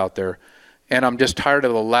more of us out there. And I'm just tired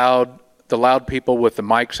of the loud people with the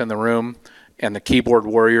mics in the room and the keyboard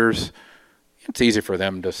warriors. It's easy for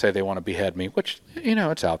them to say they want to behead me, which,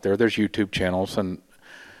 it's out there. There's YouTube channels,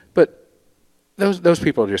 but those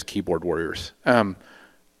people are just keyboard warriors.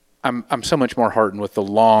 I'm so much more heartened with the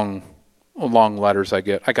long letters I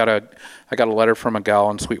get. I got a letter from a gal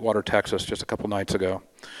in Sweetwater, Texas, just a couple nights ago.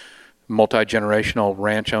 Multi-generational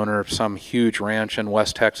ranch owner of some huge ranch in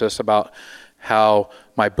West Texas, about how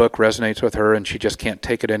my book resonates with her and she just can't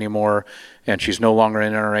take it anymore, and she's no longer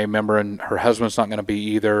an NRA member, and her husband's not going to be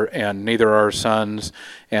either, and neither are her sons,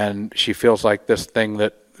 and she feels like this thing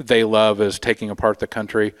that they love is taking apart the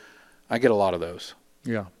country. I get a lot of those.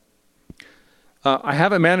 Yeah. I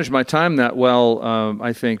haven't managed my time that well,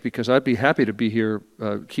 I think, because I'd be happy to be here,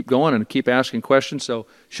 keep going and keep asking questions. So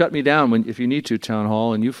shut me down if you need to, Town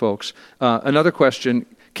Hall, and you folks. Another question,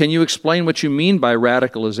 can you explain what you mean by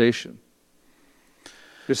radicalization?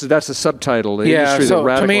 That's the subtitle. Yeah, so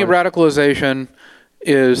to me, radicalization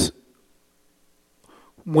is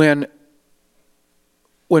when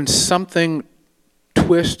something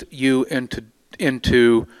twists you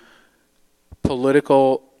into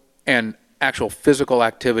political and actual physical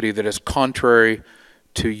activity that is contrary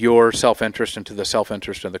to your self-interest and to the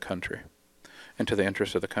self-interest of the country and to the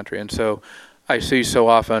interest of the country. And so I see so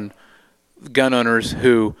often gun owners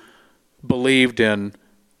who believed in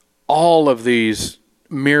all of these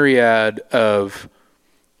myriad of,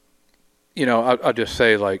 I'll just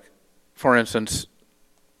say, like, for instance,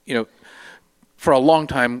 for a long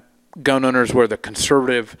time, gun owners were the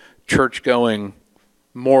conservative, church-going,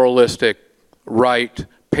 moralistic, right,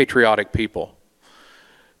 patriotic people.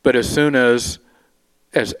 But as soon as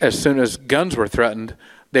guns were threatened,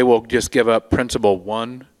 they will just give up principle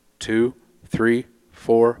 1, 2, 3,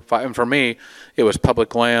 4, 5. And for me, it was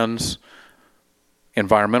public lands,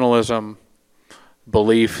 environmentalism,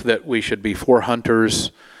 belief that we should be for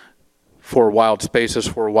hunters, for wild spaces,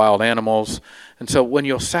 for wild animals. And so when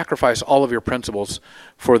you'll sacrifice all of your principles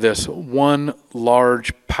for this one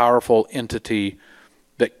large, powerful entity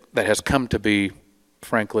that has come to be,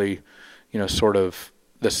 frankly, sort of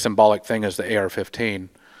the symbolic thing as the AR-15,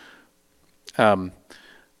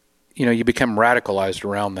 you become radicalized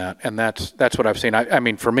around that. And that's what I've seen. I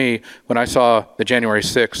mean, for me, when I saw the January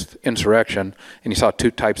 6th insurrection, and you saw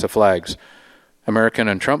two types of flags, American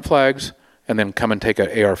and Trump flags, and then come and take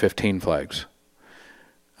AR-15 flags.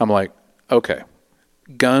 I'm like, okay,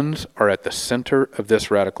 guns are at the center of this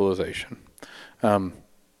radicalization.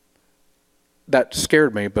 That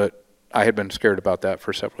scared me, but I had been scared about that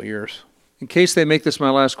for several years. In case they make this my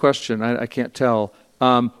last question, I can't tell.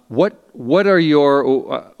 What's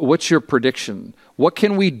your prediction? What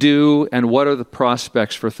can we do, and what are the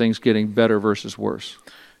prospects for things getting better versus worse?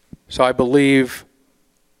 So I have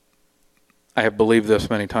believed this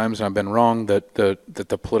many times, and I've been wrong, that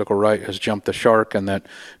the political right has jumped the shark, and that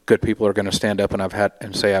good people are going to stand up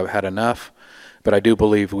and say I've had enough. But I do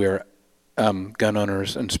believe we are gun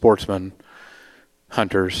owners and sportsmen,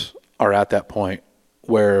 hunters, are at that point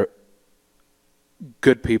where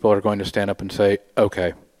good people are going to stand up and say,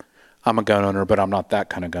 okay, I'm a gun owner, but I'm not that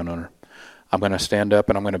kind of gun owner. I'm going to stand up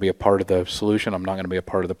and I'm going to be a part of the solution. I'm not going to be a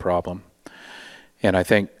part of the problem. And I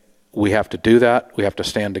think we have to do that. We have to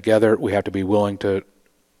stand together. We have to be willing to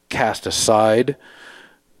cast aside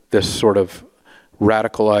this sort of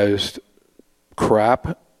radicalized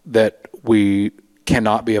crap that we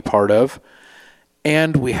cannot be a part of.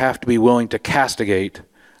 And we have to be willing to castigate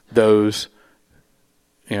those,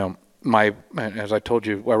 as I told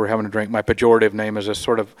you while we're having a drink, my pejorative name is this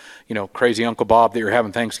sort of, crazy Uncle Bob that you're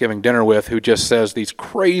having Thanksgiving dinner with, who just says these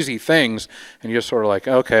crazy things, and you're just sort of like,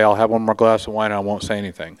 okay, I'll have one more glass of wine and I won't say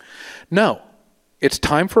anything. No, it's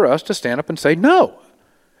time for us to stand up and say, no,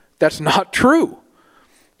 that's not true.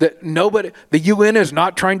 The UN is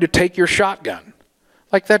not trying to take your shotgun.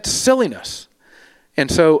 Like, that's silliness.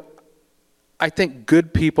 And so I think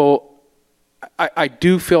good people, I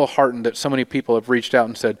do feel heartened that so many people have reached out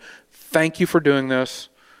and said, thank you for doing this.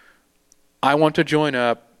 I want to join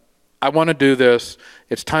up. I want to do this.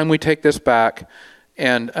 It's time we take this back.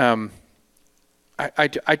 And I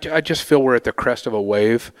just feel we're at the crest of a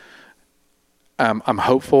wave. I'm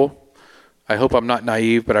hopeful. I hope I'm not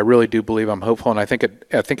naive, but I really do believe I'm hopeful. And I think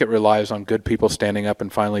it relies on good people standing up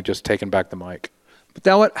and finally just taking back the mic.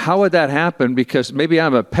 But how would that happen? Because maybe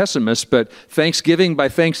I'm a pessimist, but Thanksgiving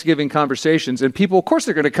conversations, and people, of course,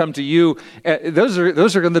 they're going to come to you. Those are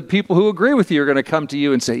the people who agree with you are going to come to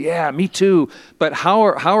you and say, "Yeah, me too." But how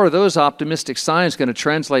are those optimistic signs going to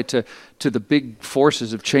translate to the big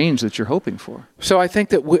forces of change that you're hoping for? So I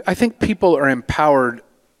think that people are empowered.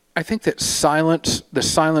 I think that the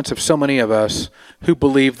silence of so many of us who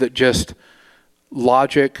believe that just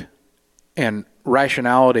logic and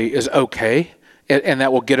rationality is okay, and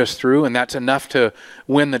that will get us through, and that's enough to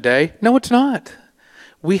win the day. No, it's not.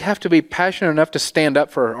 We have to be passionate enough to stand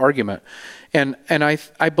up for our argument. And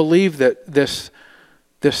I believe that this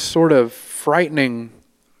this sort of frightening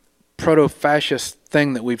proto-fascist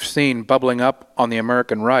thing that we've seen bubbling up on the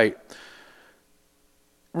American right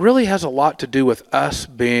really has a lot to do with us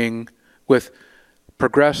being, with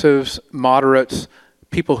progressives, moderates,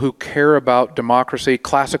 people who care about democracy,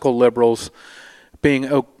 classical liberals, being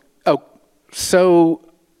so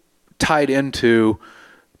tied into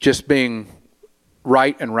just being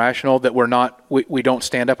right and rational that we don't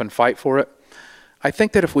stand up and fight for it. I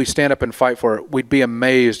think that if we stand up and fight for it, we'd be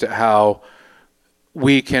amazed at how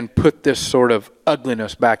we can put this sort of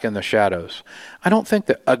ugliness back in the shadows. I don't think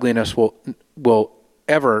that ugliness will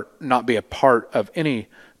ever not be a part of any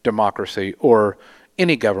democracy or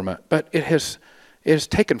any government, but it has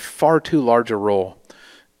taken far too large a role.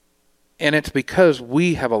 And it's because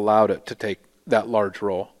we have allowed it to take that large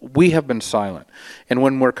role. We have been silent. And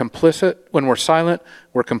when we're silent,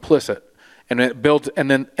 we're complicit. And it builds,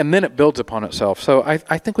 and then it builds upon itself. So I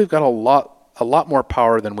think we've got a lot more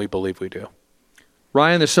power than we believe we do.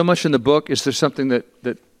 Ryan, there's so much in the book. Is there something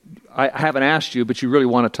that I haven't asked you, but you really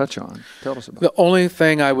want to touch on? Tell us about it. The only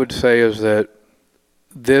thing I would say is that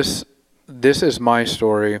this is my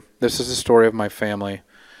story. This is the story of my family.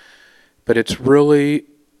 But it's really,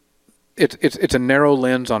 it's a narrow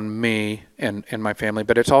lens on me and my family,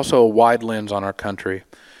 but it's also a wide lens on our country.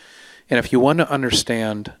 And if you want to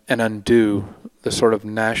understand and undo the sort of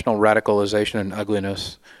national radicalization and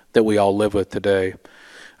ugliness that we all live with today,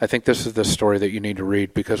 I think this is the story that you need to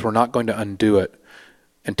read, because we're not going to undo it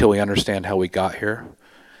until we understand how we got here.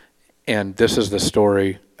 And this is the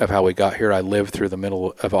story of how we got here. I lived through the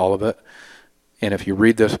middle of all of it. And if you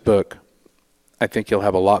read this book, I think you'll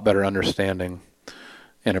have a lot better understanding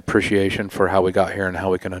and appreciation for how we got here and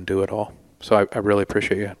how we can undo it all. So I really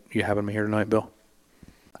appreciate you having me here tonight, Bill.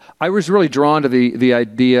 I was really drawn to the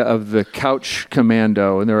idea of the couch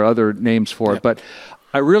commando, and there are other names for it, but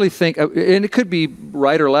I really think, and it could be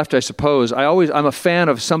right or left, I suppose. I'm a fan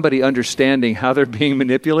of somebody understanding how they're being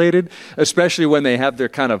manipulated, especially when they have their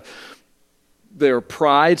pride their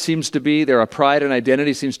pride and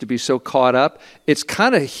identity seems to be so caught up. It's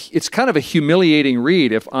kind of a humiliating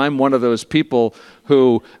read if I'm one of those people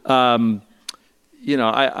who,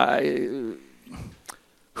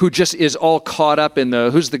 who just is all caught up in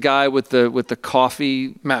who's the guy with the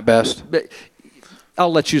coffee? Matt Best.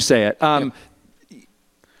 I'll let you say it.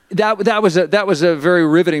 That was a very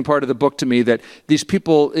riveting part of the book to me, that these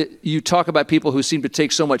people, you talk about people who seem to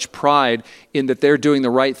take so much pride in that they're doing the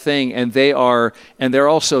right thing, and they're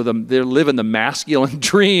living the masculine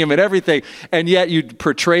dream and everything, and yet you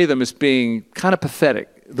portray them as being kind of pathetic,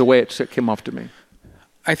 the way it came off to me.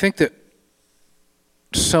 I think that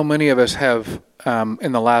so many of us have,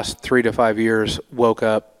 in the last 3 to 5 years, woke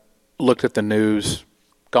up, looked at the news,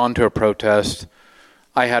 gone to a protest.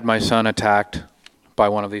 I had my son attacked by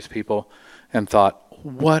one of these people and thought,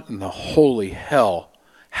 what in the holy hell?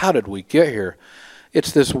 How did we get here?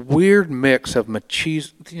 It's this weird mix of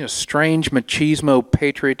strange machismo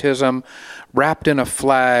patriotism wrapped in a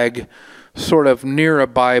flag, sort of near a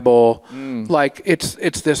Bible. Like it's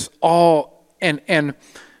this all, and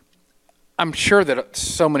I'm sure that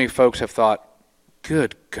so many folks have thought,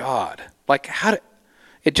 good God, like how did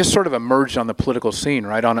it just sort of emerged on the political scene,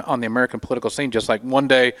 right? On the American political scene, just like one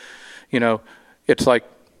day, it's like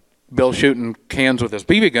Bill shooting cans with his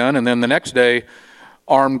BB gun, and then the next day,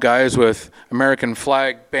 armed guys with American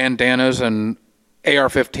flag bandanas and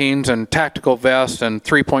AR-15s and tactical vests and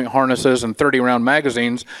 3-point harnesses and 30-round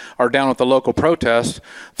magazines are down at the local protest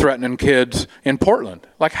threatening kids in Portland.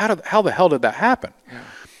 Like, how the hell did that happen? Yeah.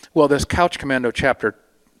 Well, this Couch Commando chapter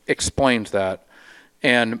explains that,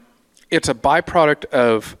 and it's a byproduct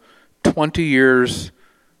of 20 years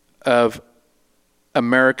of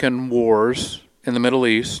American wars in the Middle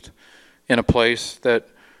East, in a place that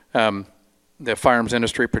the firearms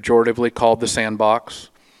industry pejoratively called the sandbox.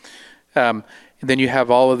 And then you have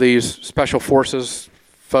all of these special forces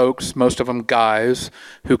folks, most of them guys,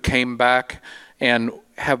 who came back and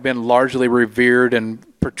have been largely revered and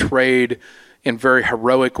portrayed in very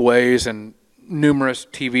heroic ways in numerous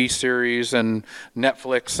TV series and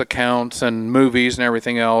Netflix accounts and movies and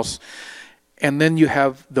everything else. And then you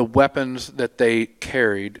have the weapons that they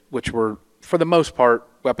carried, which were, for the most part,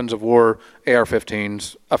 weapons of war,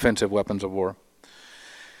 AR-15s, offensive weapons of war.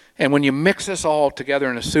 And when you mix this all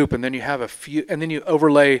together in a soup, and then you have and then you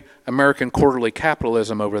overlay American quarterly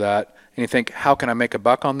capitalism over that, and you think, how can I make a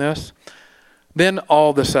buck on this? Then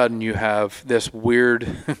all of a sudden you have this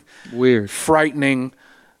weird, frightening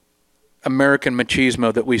American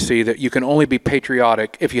machismo that we see, that you can only be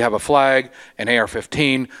patriotic if you have a flag, an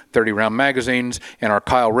AR-15, 30-round magazines, and our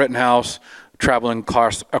Kyle Rittenhouse traveling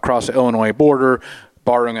across the Illinois border,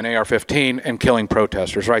 borrowing an AR-15 and killing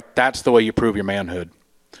protesters, right? That's the way you prove your manhood.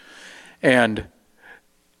 And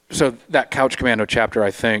so that Couch Commando chapter,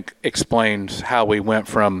 I think, explains how we went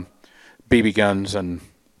from BB guns and,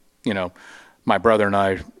 my brother and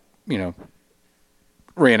I,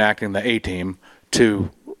 reenacting the A-Team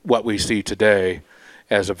to what we see today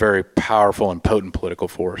as a very powerful and potent political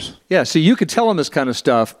force. Yeah, so you could tell them this kind of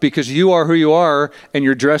stuff because you are who you are and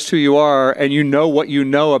you're dressed who you are and you know what you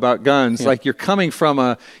know about guns. Yeah. Like you're coming from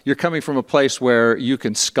a place where you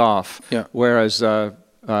can scoff. Yeah. Whereas a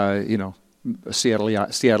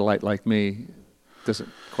Seattleite like me doesn't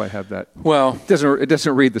quite have that. Well, it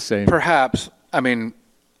doesn't read the same. Perhaps. I mean,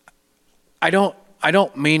 I don't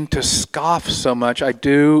mean to scoff so much. I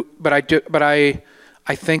do, but I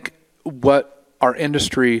think what our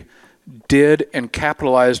industry did and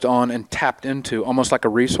capitalized on and tapped into almost like a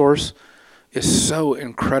resource is so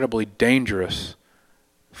incredibly dangerous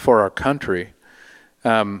for our country.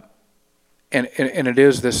 And it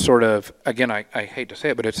is this sort of, again, I hate to say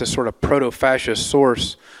it, but it's this sort of proto-fascist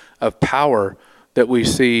source of power that we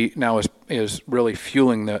see now is really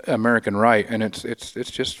fueling the American right, and it's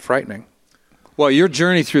just frightening. Well, your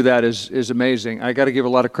journey through that is amazing. I got to give a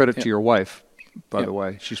lot of credit to your wife, by the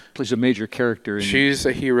way. She's a major character. She's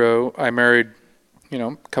a hero. I married,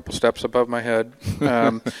 a couple steps above my head.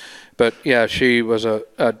 But yeah, she was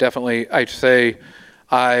definitely, I'd say,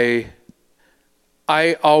 I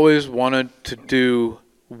always wanted to do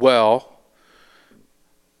well.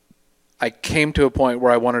 I came to a point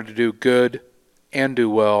where I wanted to do good and do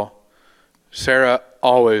well. Sarah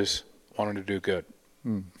always wanted to do good.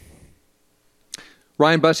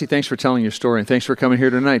 Ryan Busse, thanks for telling your story, and thanks for coming here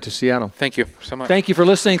tonight to Seattle. Thank you so much. Thank you for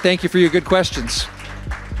listening. Thank you for your good questions.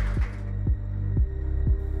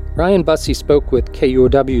 Ryan Busse spoke with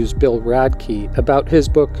KUOW's Bill Radke about his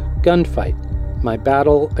book, Gunfight: My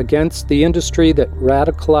Battle Against the Industry That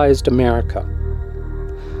Radicalized America.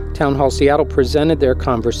 Town Hall Seattle presented their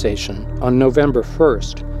conversation on November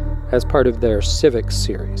 1st as part of their Civics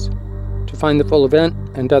series. To find the full event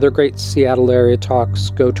and other great Seattle area talks,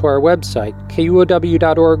 go to our website,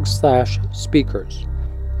 kuow.org/speakers.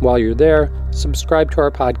 While you're there, subscribe to our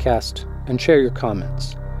podcast and share your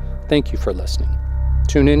comments. Thank you for listening.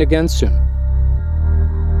 Tune in again soon.